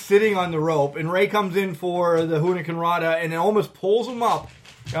is just sitting on the rope and Ray comes in for the Hurricane Rana and it almost pulls him up,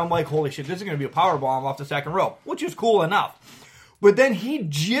 and I'm like, holy shit, this is going to be a power bomb off the second rope, which is cool enough. But then he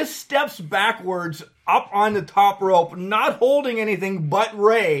just steps backwards up on the top rope, not holding anything but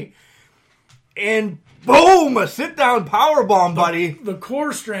Ray, and boom, a sit-down power bomb, buddy. The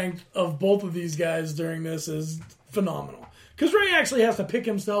core strength of both of these guys during this is phenomenal. Because Ray actually has to pick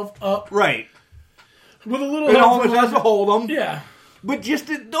himself up. Right. With a little And help. Almas has to hold him. Yeah. But just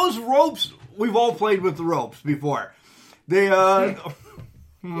those ropes, we've all played with the ropes before. They,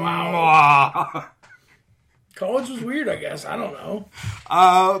 Wow. College was weird, I guess. I don't know.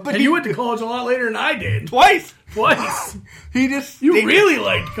 But And you went to college a lot later than I did. Twice. You They really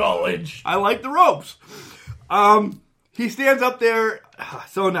liked college. I like the ropes. He stands up there.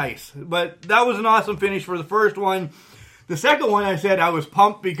 So nice. But that was an awesome finish for the first one. The second one, I said I was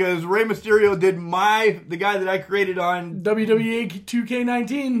pumped because Rey Mysterio did the guy that I created on WWE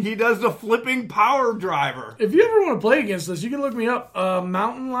 2K19. He does the flipping power driver. If you ever want to play against this, you can look me up.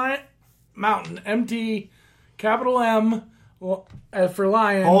 Mountain, MT, capital M, for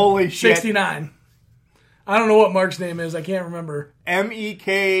Lion. Holy shit. 69. I don't know what Mark's name is. I can't remember. MEK,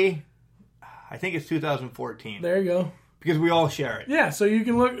 I think it's 2014. There you go. Because we all share it. Yeah, so you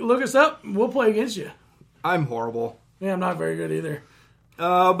can look us up. We'll play against you. I'm horrible. Yeah, I'm not very good either.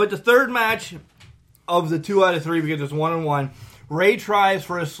 But the third match of the 2 out of 3, because it's 1-1, Ray tries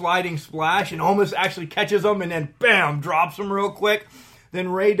for a sliding splash and almost actually catches him and then bam, drops him real quick. Then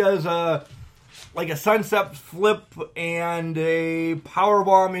Ray does a sunset flip and a power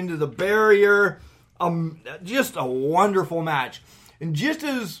bomb into the barrier. Just a wonderful match. And just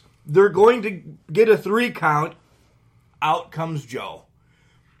as they're going to get a 3 count, out comes Joe.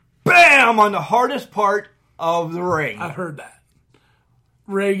 Bam! On the hardest part of the ring. I've heard that.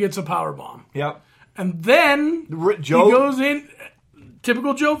 Ray gets a power bomb. Yep. And then Joe he goes in,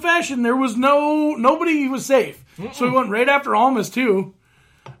 typical Joe fashion. There was nobody was safe. So he went right after Almas too.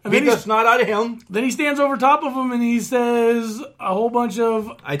 And beat the snot out of him. Then he stands over top of him and he says a whole bunch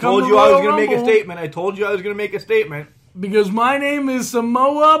of, I told you I was going to make a statement. Because my name is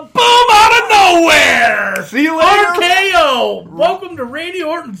Samoa. Boom! Out of nowhere! See you later. RKO! Welcome to Randy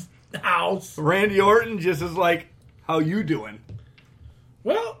Orton's house. Randy Orton just is like, how you doing?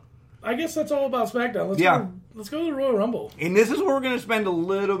 Well, I guess that's all about SmackDown. Let's go to the Royal Rumble. And this is where we're going to spend a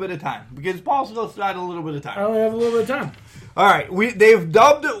little bit of time. Because Paul still had a little bit of time. I only have a little bit of time. All right. They've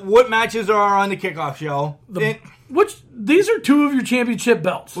dubbed what matches are on the kickoff show. These are 2 of your championship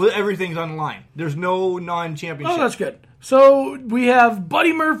belts. Well, everything's on the line. There's no non-championship. Oh, that's good. So we have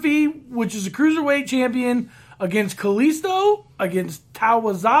Buddy Murphy, which is a cruiserweight champion, against Kalisto, against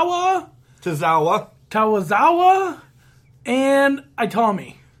Tozawa, and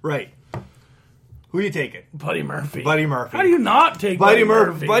Itami. Right. Who do you take it? Buddy Murphy. How do you not take Buddy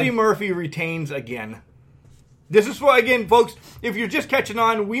Murphy? Buddy Murphy retains again. This is why, again, folks, if you're just catching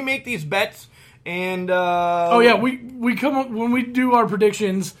on, we make these bets and... we come up, when we do our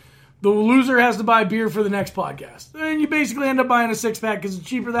predictions, the loser has to buy beer for the next podcast. And you basically end up buying a 6-pack because it's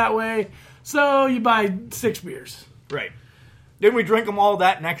cheaper that way. So you buy 6 beers. Right. Then we drink them all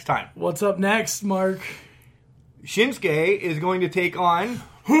that next time. What's up next, Mark? Shinsuke is going to take on...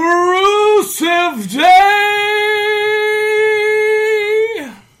 Rusev Day!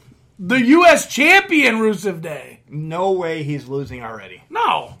 The U.S. champion Rusev Day. No way he's losing already.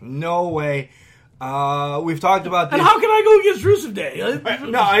 No way. We've talked about this. And how can I go against Rusev Day?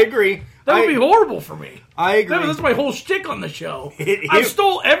 No, I agree. That would be horrible for me. I agree. That's my whole shtick on the show. I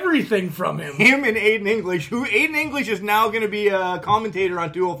stole everything from him. Him and Aiden English. Aiden English is now going to be a commentator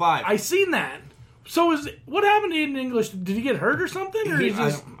on 205. I seen that. So what happened to Aiden English? Did he get hurt or something? Or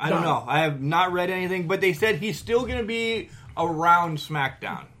I don't know. I have not read anything, but they said he's still going to be around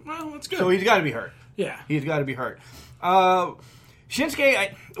SmackDown. Well, that's good. So he's got to be hurt. Yeah. He's got to be hurt.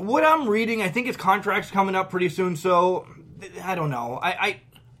 Shinsuke, what I'm reading, I think his contract's coming up pretty soon, so I don't know. I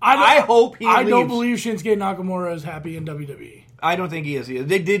hope he leaves. I don't believe Shinsuke Nakamura is happy in WWE. I don't think he is either.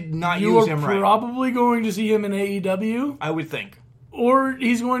 They did not use him right. You are probably going to see him in AEW. I would think. Or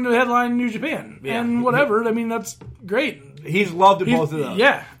he's going to headline New Japan. Yeah. And whatever. I mean, that's great. He's loved both of those.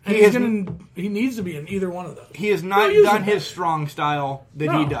 Yeah. And he needs to be in either one of those. He has not done his strong style that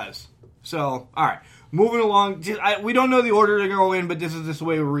he does. So, all right. Moving along. We don't know the order they're going to go in, but this is the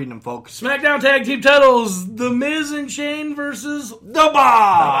way we're reading them, folks. SmackDown Tag Team titles. The Miz and Shane versus The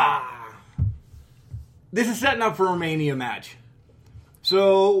Bar. This is setting up for a Mania match.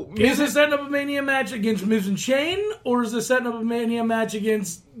 So, is this setting up a Mania match against Miz and Shane, or is this setting up a Mania match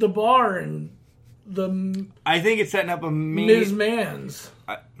against The Bar and the... I think it's setting up a Mania... Miz Mans.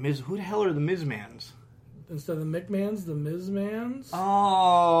 Who the hell are the Miz Mans? Instead of the McMahons, the Mizmans?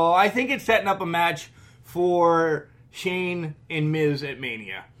 Oh, I think it's setting up a match for Shane and Miz at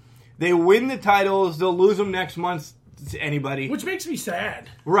Mania. They win the titles, they'll lose them next month to anybody. Which makes me sad.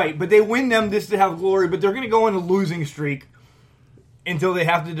 Right, but they win them just to have glory, but they're going to go on a losing streak until they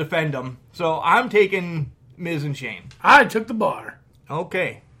have to defend them. So I'm taking Miz and Shane. I took the bar.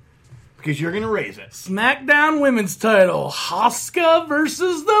 Okay. Because you're going to raise it. SmackDown Women's title. Asuka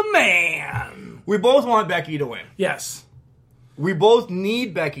versus the Man. We both want Becky to win. Yes. We both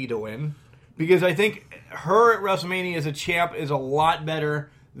need Becky to win because I think her at WrestleMania as a champ is a lot better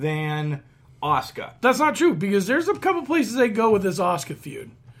than Asuka. That's not true because there's a couple places they go with this Asuka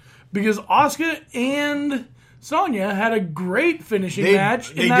feud. Because Asuka and Sonya had a great finishing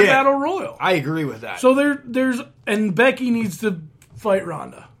match in that Battle Royal. I agree with that. So and Becky needs to fight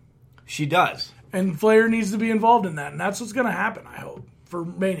Ronda. She does. And Flair needs to be involved in that. And that's what's going to happen, I hope, for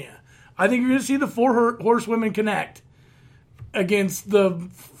Mania. I think you're going to see the 4 horsewomen connect against the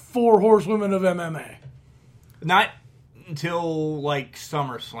 4 horsewomen of MMA. Not until, like,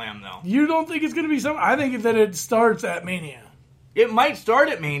 SummerSlam, though. You don't think it's going to be something? I think that it starts at Mania. It might start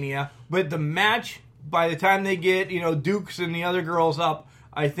at Mania, but the match, by the time they get, Dukes and the other girls up,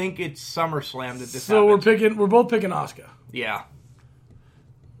 I think it's SummerSlam that this happens. So we're both picking Asuka. Yeah.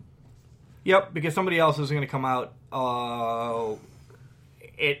 Yep, because somebody else is going to come out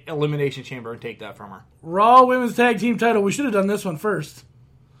at Elimination Chamber and take that from her. Raw Women's Tag Team title. We should have done this one first.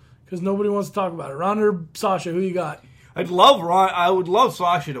 Because nobody wants to talk about it. Ronda or Sasha, who you got? I would love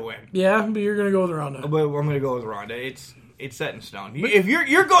Sasha to win. Yeah, but you're going to go with Ronda. But I'm going to go with Ronda. It's set in stone. If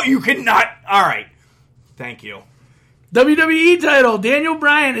you're going, you cannot. All right. Thank you. WWE title. Daniel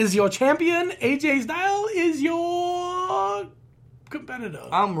Bryan is your champion. AJ Styles is your competitor.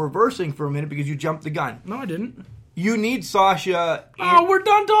 I'm reversing for a minute because you jumped the gun. No, I didn't. You need Sasha. We're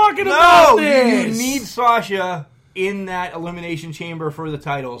done talking about this. No, you need Sasha in that Elimination Chamber for the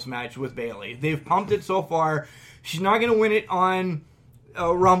titles match with Bayley. They've pumped it so far. She's not going to win it on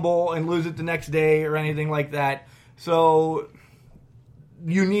Rumble and lose it the next day or anything like that. So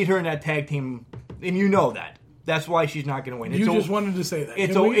you need her in that tag team, and you know that. That's why she's not going to win. You just wanted to say that.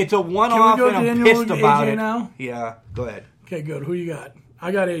 It's a one-off, and I'm pissed about it. Now? Yeah, go ahead. Okay, good. Who you got?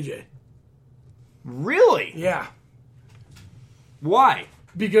 I got AJ. Really? Yeah. Why?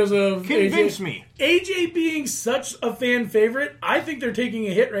 Because of Convince me. AJ being such a fan favorite, I think they're taking a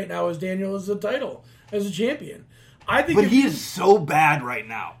hit right now as Daniel is the title, as a champion. But he is so bad right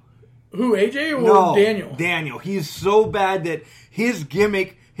now. Who, AJ or Daniel? Daniel. He is so bad that his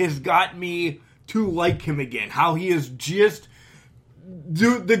gimmick has got me to like him again. How he is just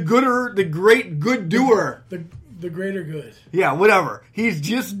the great good doer. The greater good. Yeah, whatever. He's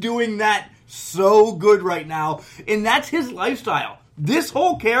just doing that so good right now. And that's his lifestyle. This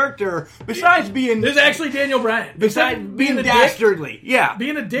whole character, besides being... This is actually Daniel Bryan. Besides being dastardly. Yeah.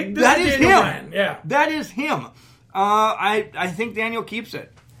 Being a dick, that is Daniel him. Bryan. Yeah. That is him. I think Daniel keeps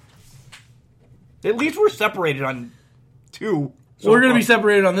it. At least we're separated on 2. So we're going to be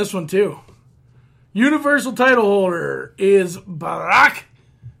separated on this one, too. Universal title holder is Brock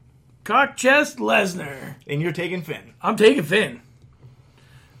Cockchest Lesnar. And you're taking Finn. I'm taking Finn.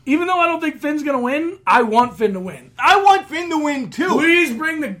 Even though I don't think Finn's going to win, I want Finn to win. I want Finn to win, too. Please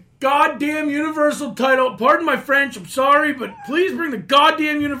bring the goddamn Universal title. Pardon my French, I'm sorry, but please bring the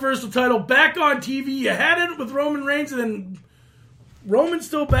goddamn Universal title back on TV. You had it with Roman Reigns, and then Roman's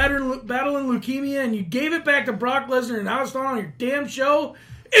still battling leukemia, and you gave it back to Brock Lesnar, and now it's not on your damn show.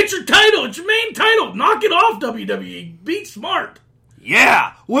 It's your title. It's your main title. Knock it off, WWE. Be smart.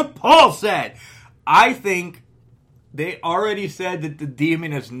 Yeah, what Paul said. I think they already said that the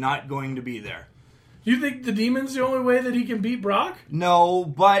Demon is not going to be there. You think the Demon's the only way that he can beat Brock? No,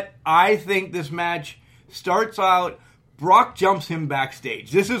 but I think this match starts out, Brock jumps him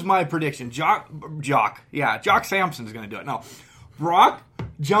backstage. This is my prediction. Jock Sampson's going to do it. No, Brock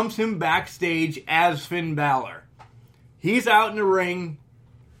jumps him backstage as Finn Balor. He's out in the ring.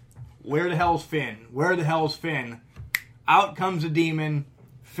 Where the hell's Finn? Where the hell's Finn? Out comes the Demon.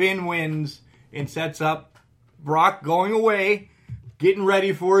 Finn wins and sets up Brock going away, getting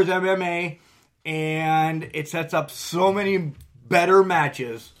ready for his MMA, and it sets up so many better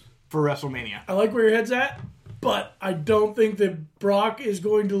matches for WrestleMania. I like where your head's at, but I don't think that Brock is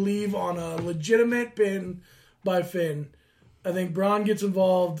going to leave on a legitimate pin by Finn. I think Braun gets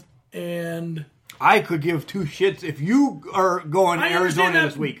involved, and I could give 2 shits if you are going to Arizona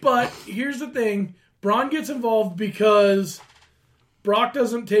this week. But here's the thing. Braun gets involved because Brock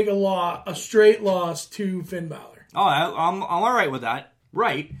doesn't take a straight loss to Finn Balor. Oh, I'm all right with that.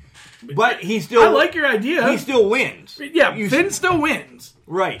 Right. But he still... I like your idea. He still wins. Yeah, Finn still wins.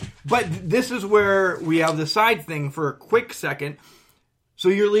 Right. But this is where we have the side thing for a quick second. So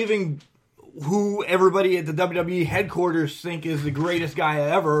you're leaving who everybody at the WWE headquarters think is the greatest guy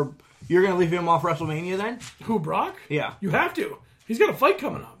ever. You're going to leave him off WrestleMania then? Who, Brock? Yeah. You have to. He's got a fight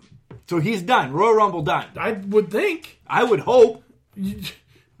coming up. So he's done. Royal Rumble done. I would think. I would hope.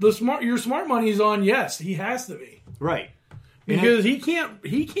 Your smart money's on yes. He has to be. Right. Because he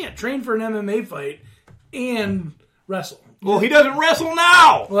can't train for an MMA fight and wrestle. Well, he doesn't wrestle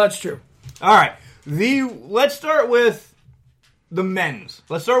now. Well, that's true. All right. Let's start with the men's.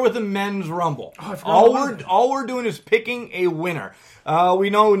 Let's start with the men's Rumble. Oh, all we're doing is picking a winner. We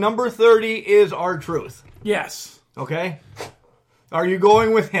know number 30 is R-Truth. Yes. Okay? Are you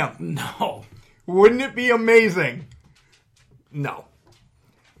going with him? No. Wouldn't it be amazing? No.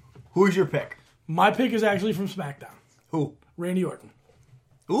 Who's your pick? My pick is actually from SmackDown. Who? Randy Orton.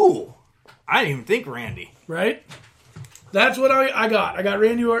 Ooh. I didn't even think Randy. Right? That's what I got. I got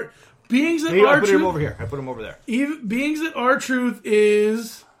Randy Orton. Beings that I R-Truth... put him over here. I put him over there. Beings that R-Truth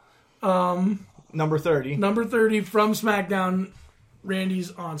is... Number 30. Number 30 from SmackDown.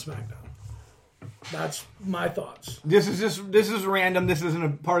 Randy's on SmackDown. That's my thoughts. This is random. This isn't a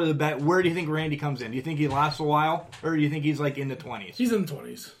part of the bet. Where do you think Randy comes in? Do you think he lasts a while? Or do you think he's like in the 20s? He's in the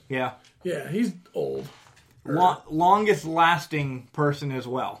 20s. Yeah. Yeah, he's old. Longest lasting person as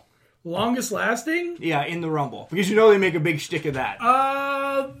well. Longest lasting? Yeah, in the Rumble. Because you know they make a big shtick of that.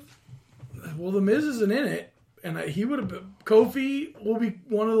 Well, The Miz isn't in it. And he would have been... Kofi will be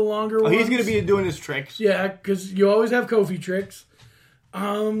one of the longer ones. He's going to be doing his tricks. Yeah, because you always have Kofi tricks.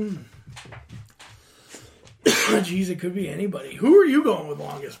 Jeez, it could be anybody. Who are you going with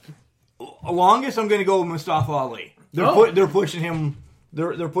longest? Longest, I'm going to go with Mustafa Ali. They're pushing him.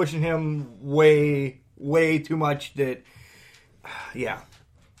 They're pushing him way too much. That, yeah.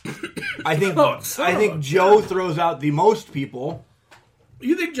 I think Joe throws out the most people.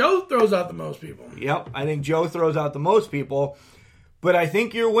 You think Joe throws out the most people? Yep, I think Joe throws out the most people. But I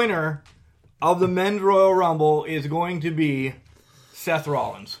think your winner of the Men's Royal Rumble is going to be Seth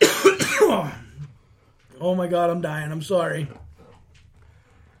Rollins. Oh my God, I'm dying. I'm sorry.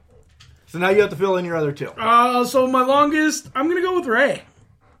 So now you have to fill in your other two. So my longest, I'm going to go with Ray.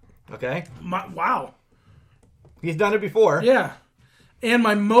 Okay. Wow. He's done it before. Yeah. And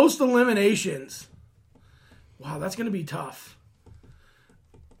my most eliminations. Wow, that's going to be tough.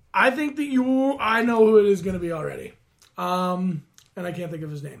 I think that I know who it is going to be already. And I can't think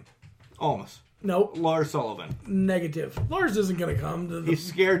of his name. Almost. Nope. Lars Sullivan. Negative. Lars isn't going to come. He's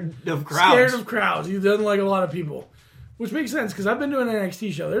scared of crowds. Scared of crowds. He doesn't like a lot of people. Which makes sense, because I've been doing an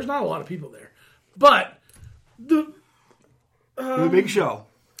NXT show. There's not a lot of people there. But, the Big Show.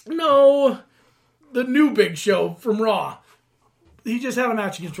 No. The new Big Show from Raw. He just had a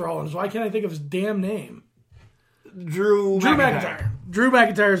match against Rollins. Why can't I think of his damn name? Drew McIntyre. Drew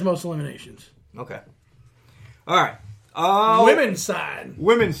McIntyre's most eliminations. Okay. All right. Women's side.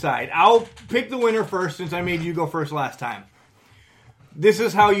 Women's side. I'll pick the winner first since I made you go first last time. This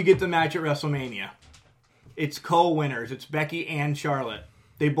is how you get the match at WrestleMania. It's co-winners. It's Becky and Charlotte.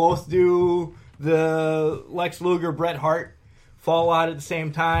 They both do the Lex Luger, Bret Hart fallout at the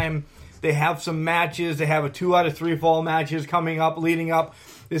same time. They have some matches. They have a 2 out of 3 fall matches coming up, leading up.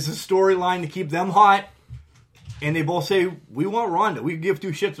 This is a storyline to keep them hot. And they both say, we want Ronda. We give 2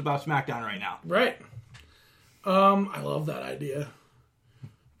 shits about SmackDown right now. Right. I love that idea.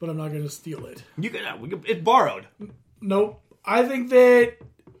 But I'm not going to steal it. It's borrowed. Nope. I think that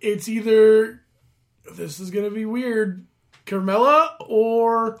it's either, this is going to be weird, Carmella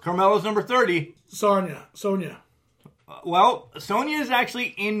or... Carmella's number 30. Sonya. Well, Sonya is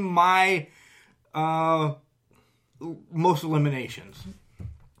actually in my most eliminations.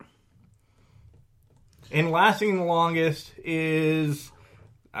 And lasting the longest is...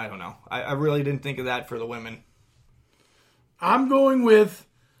 I don't know. I really didn't think of that for the women. I'm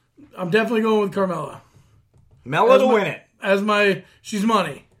definitely going with Carmella. Mella to win it. She's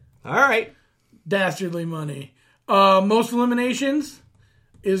money. All right. Dastardly money. Most eliminations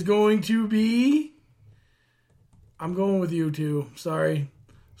is going to be... I'm going with you two. Sorry.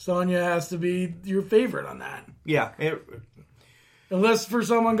 Sonya has to be your favorite on that. Yeah. Unless for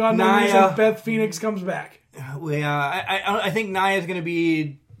some ungodly reason Beth Phoenix comes back. I think Nia's going to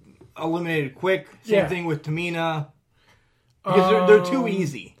be eliminated quick. Same thing with Tamina. Because they're too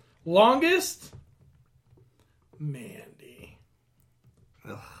easy. Longest? Mandy.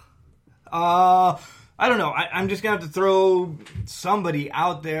 I don't know. I'm just going to have to throw somebody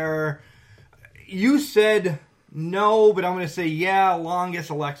out there. You said no, but I'm going to say longest,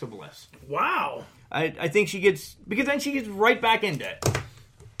 Alexa Bliss. Wow. I think she gets... Because then she gets right back into it.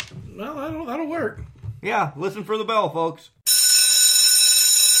 Well, that'll work. Yeah, listen for the bell, folks.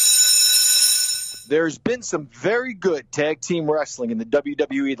 There's been some very good tag team wrestling in the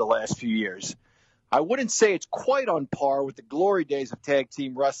WWE the last few years. I wouldn't say it's quite on par with the glory days of tag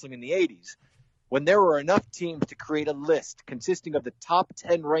team wrestling in the 80s, when there were enough teams to create a list consisting of the top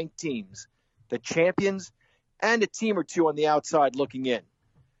 10 ranked teams, the champions, and a team or two on the outside looking in.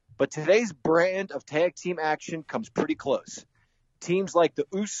 But today's brand of tag team action comes pretty close. Teams like the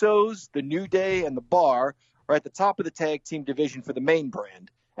Usos, the New Day, and the Bar are at the top of the tag team division for the main brand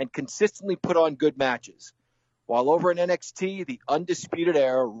and consistently put on good matches, while over in NXT, the Undisputed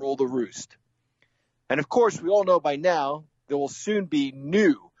Era rule the roost. And of course, we all know by now there will soon be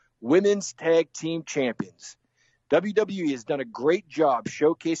new women's tag team champions. WWE has done a great job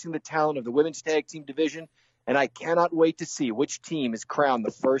showcasing the talent of the women's tag team division, and I cannot wait to see which team is crowned the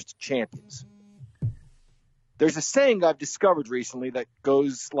first champions. There's a saying I've discovered recently that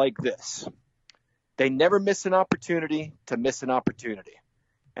goes like this: they never miss an opportunity to miss an opportunity.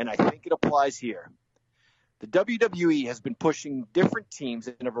 And I think it applies here. The WWE has been pushing different teams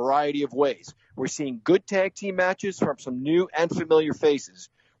in a variety of ways. We're seeing good tag team matches from some new and familiar faces.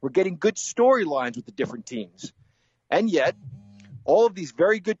 We're getting good storylines with the different teams. And yet, all of these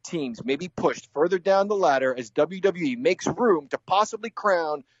very good teams may be pushed further down the ladder as WWE makes room to possibly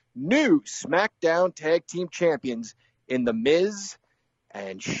crown new SmackDown tag team champions in The Miz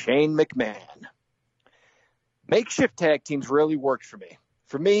and Shane McMahon. Makeshift tag teams really worked for me.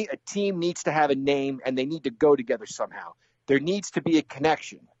 For me, a team needs to have a name, and they need to go together somehow. There needs to be a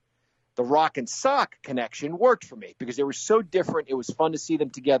connection. The Rock and Sock connection worked for me because they were so different. It was fun to see them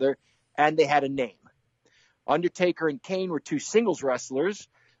together, and they had a name. Undertaker and Kane were two singles wrestlers,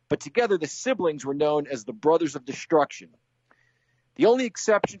 but together the siblings were known as the Brothers of Destruction. The only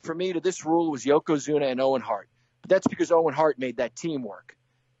exception for me to this rule was Yokozuna and Owen Hart, but that's because Owen Hart made that team work.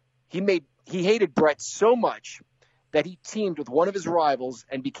 He hated Bret so much that he teamed with one of his rivals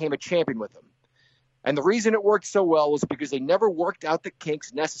and became a champion with him. And the reason it worked so well was because they never worked out the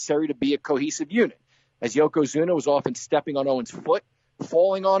kinks necessary to be a cohesive unit, as Yokozuna was often stepping on Owen's foot,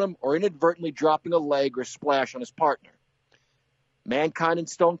 falling on him, or inadvertently dropping a leg or splash on his partner. Mankind and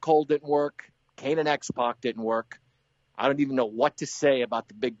Stone Cold didn't work. Kane and X-Pac didn't work. I don't even know what to say about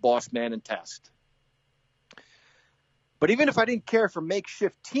the Big Boss Man and Test. But even if I didn't care for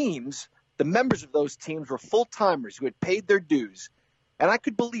makeshift teams, the members of those teams were full-timers who had paid their dues, and I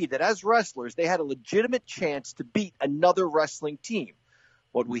could believe that as wrestlers, they had a legitimate chance to beat another wrestling team.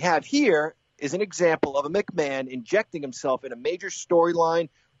 What we have here is an example of a McMahon injecting himself in a major storyline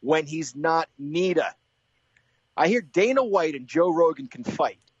when he's not Nita. I hear Dana White and Joe Rogan can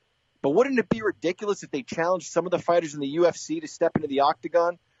fight, but wouldn't it be ridiculous if they challenged some of the fighters in the UFC to step into the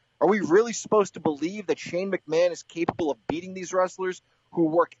octagon? Are we really supposed to believe that Shane McMahon is capable of beating these wrestlers who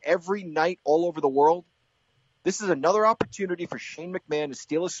work every night all over the world? This is another opportunity for Shane McMahon to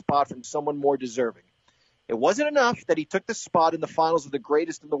steal a spot from someone more deserving. It wasn't enough that he took the spot in the finals of the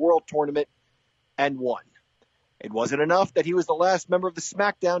Greatest in the World tournament and won. It wasn't enough that he was the last member of the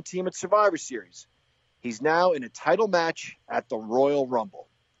SmackDown team at Survivor Series. He's now in a title match at the Royal Rumble.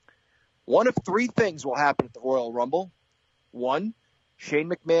 One of three things will happen at the Royal Rumble. One, Shane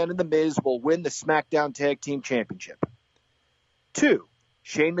McMahon and The Miz will win the SmackDown Tag Team Championship. Two,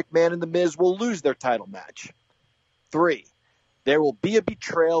 Shane McMahon and The Miz will lose their title match. 3, there will be a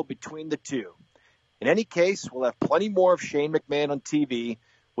betrayal between the two. In any case, we'll have plenty more of Shane McMahon on TV,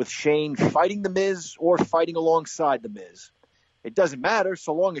 with Shane fighting The Miz or fighting alongside The Miz. It doesn't matter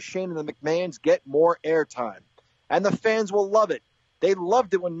so long as Shane and the McMahons get more airtime. And the fans will love it. They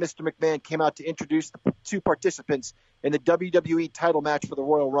loved it when Mr. McMahon came out to introduce the two participants in the WWE title match for the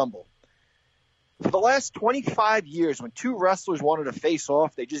Royal Rumble. For the last 25 years, when two wrestlers wanted to face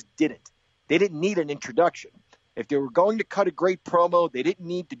off, they just didn't. They didn't need an introduction. If they were going to cut a great promo, they didn't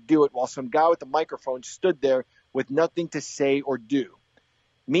need to do it while some guy with a microphone stood there with nothing to say or do.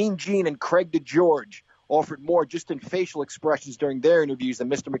 Mean Gene and Craig DeGeorge offered more just in facial expressions during their interviews than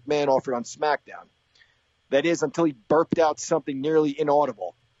Mr. McMahon offered on SmackDown. That is, until he burped out something nearly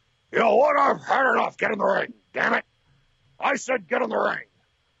inaudible. You know what? I've had enough. Get in the ring. Damn it. I said get in the ring.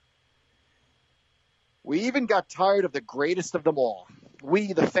 We even got tired of the greatest of them all.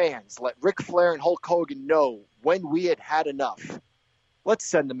 We, the fans, let Ric Flair and Hulk Hogan know when we had had enough. Let's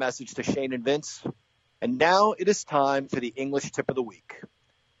send a message to Shane and Vince. And now it is time for the English Tip of the Week.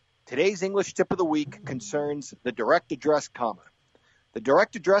 Today's English Tip of the Week concerns the direct address comma. The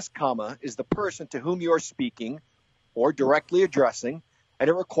direct address comma is the person to whom you are speaking or directly addressing, and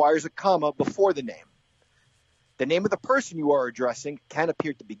it requires a comma before the name. The name of the person you are addressing can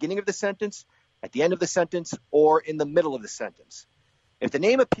appear at the beginning of the sentence, at the end of the sentence, or in the middle of the sentence. If the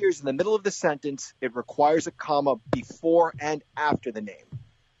name appears in the middle of the sentence, it requires a comma before and after the name.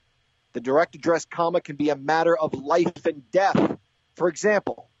 The direct address comma can be a matter of life and death. For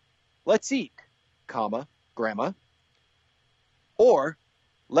example, let's eat, comma, grandma, or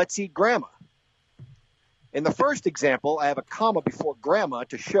let's eat grandma. In the first example, I have a comma before grandma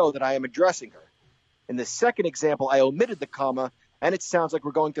to show that I am addressing her. In the second example, I omitted the comma, and it sounds like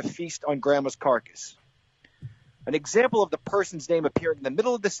we're going to feast on grandma's carcass. An example of the person's name appearing in the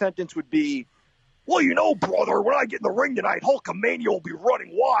middle of the sentence would be, well, you know, brother, when I get in the ring tonight, Hulkamania will be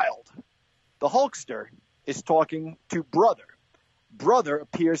running wild. The Hulkster is talking to brother. Brother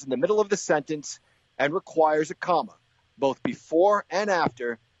appears in the middle of the sentence and requires a comma, both before and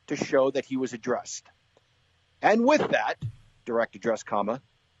after, to show that he was addressed. And with that, direct address comma,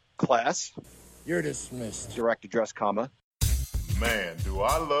 class, you're dismissed. Direct address comma. Man, do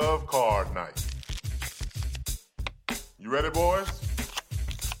I love card night. You ready, boys?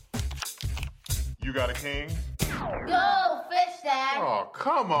 You got a king? Go, fish dad. Oh,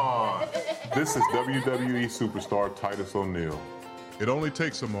 come on. This is WWE superstar Titus O'Neil. It only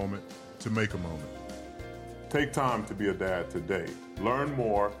takes a moment to make a moment. Take time to be a dad today. Learn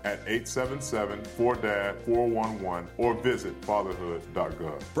more at 877-4DAD-411 or visit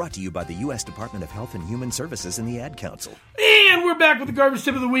fatherhood.gov. Brought to you by the U.S. Department of Health and Human Services and the Ad Council. And we're back with the garbage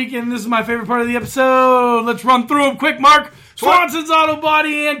tip of the week, and this is my favorite part of the episode. Let's run through them quick, Mark. Swanson's Auto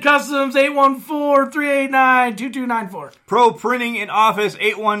Body and Customs, 814-389-2294. Pro Printing and Office,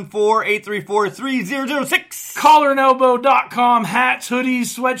 814-834-3006. CollaranElbow.com, hats,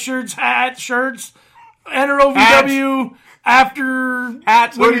 hoodies, sweatshirts, hats, shirts. Enter OVW after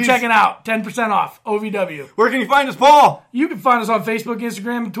hats, when hoodies. You're checking out. 10% off, OVW. Where can you find us, Paul? You can find us on Facebook,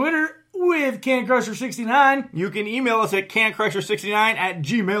 Instagram, and Twitter with CanCrusher69. You can email us at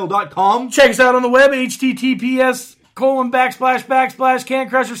cancrusher69@gmail.com. Check us out on the web,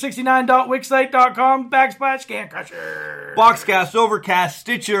 https://cancrusher69.wixsite.com/cancrusher. Boxcast, Overcast,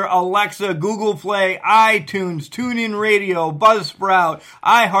 Stitcher, Alexa, Google Play, iTunes, TuneIn Radio, Buzzsprout,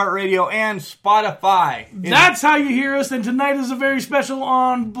 iHeartRadio, and Spotify. That's how you hear us, and tonight is a very special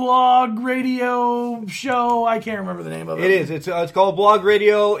on blog radio show. I can't remember the name of it. It is. It's called Blog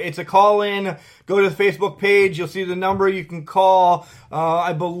Radio. It's a call-in. Go to the Facebook page. You'll see the number you can call.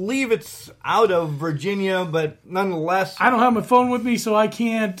 I believe it's out of Virginia, but nonetheless. I don't have my phone with me, so I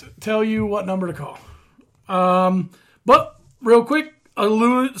can't tell you what number to call. But real quick,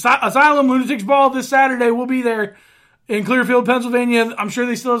 Asylum Lunatics Ball this Saturday. We'll be there in Clearfield, Pennsylvania. I'm sure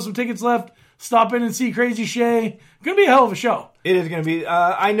they still have some tickets left. Stop in and see Crazy Shay. Going to be a hell of a show. It is going to be.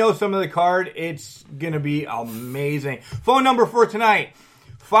 I know some of the card. It's going to be amazing. Phone number for tonight,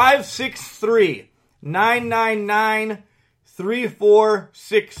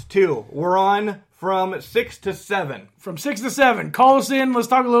 563-999-3462. We're on from 6 to 7. From 6 to 7. Call us in. Let's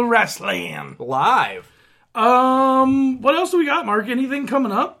talk a little wrestling. Live. What else do we got, Mark? Anything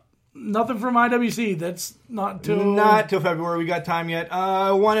coming up? Nothing from IWC. That's not till February. We got time yet.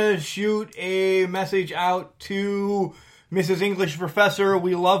 I want to shoot a message out to Mrs. English Professor.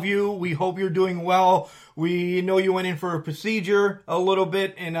 We love you. We hope you're doing well. We know you went in for a procedure a little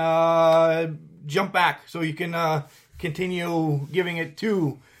bit and jump back so you can continue giving it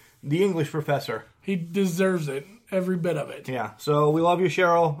to the English Professor. He deserves it. Every bit of it. Yeah. So we love you,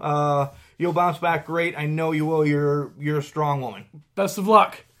 Cheryl. You'll bounce back great. I know you will. You're a strong woman. Best of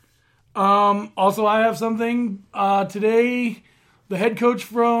luck. Also, I have something. Today, the head coach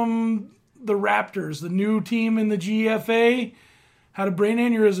from the Raptors, the new team in the GFA, had a brain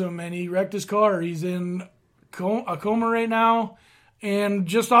aneurysm and he wrecked his car. He's in a coma right now, and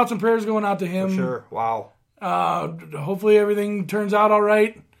just thoughts and prayers going out to him. For sure. Wow. Hopefully everything turns out all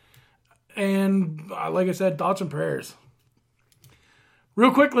right. And like I said, thoughts and prayers.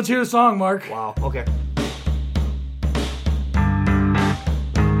 Real quick, let's hear the song, Mark. Wow. Okay.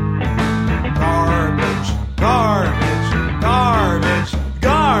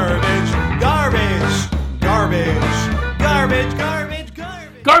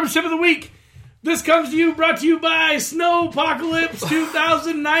 Garbage tip of the week. This comes to you, brought to you by Snowpocalypse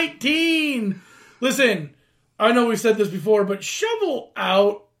 2019. Listen, I know we've said this before, but shovel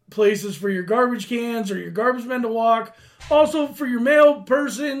out places for your garbage cans or your garbage men to walk. Also for your mail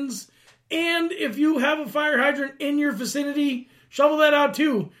persons. And if you have a fire hydrant in your vicinity, shovel that out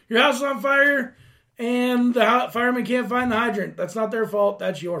too. Your house is on fire and the firemen can't find the hydrant. That's not their fault.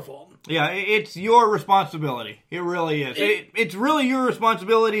 That's your fault. Yeah, it's your responsibility. It really is. It's really your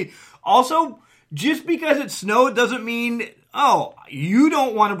responsibility. Also, just because it snowed doesn't mean, you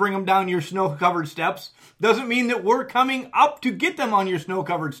don't want to bring them down your snow-covered steps. Doesn't mean that we're coming up to get them on your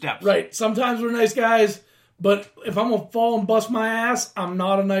snow-covered steps. Right. Sometimes we're nice guys, But if I'm going to fall and bust my ass, I'm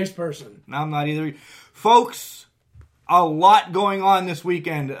not a nice person. I'm not either. Folks, a lot going on this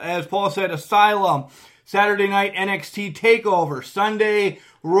weekend. As Paul said, Asylum, Saturday night NXT TakeOver, Sunday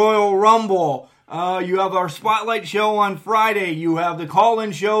Royal Rumble. You have our Spotlight show on Friday. You have the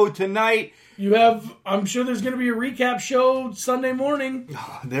call-in show tonight. You have, I'm sure there's going to be a recap show Sunday morning.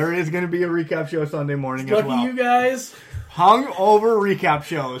 There is going to be a recap show Sunday morning as well. Lucky you guys. Hungover recap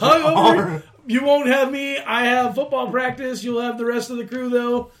shows. Hungover. You won't have me. I have football practice. You'll have the rest of the crew,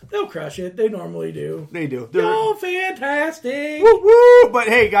 though. They'll crush it. They normally do. They do. Oh, fantastic. Woo woo! But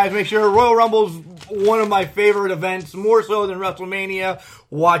hey, guys, make sure Royal Rumble's one of my favorite events, more so than WrestleMania.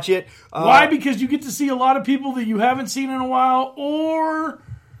 Watch it. Why? Because you get to see a lot of people that you haven't seen in a while, or,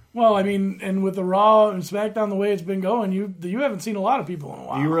 well, I mean, and with the Raw and SmackDown the way it's been going, you haven't seen a lot of people in a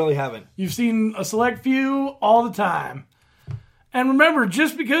while. You really haven't. You've seen a select few all the time. And remember,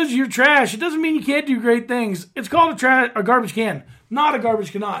 just because you're trash, it doesn't mean you can't do great things. It's called a garbage can, not a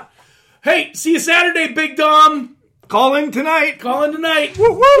garbage cannot. Hey, see you Saturday, Big Dom. Call in tonight. Call in tonight.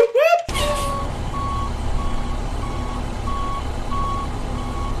 Woo, woo, woo.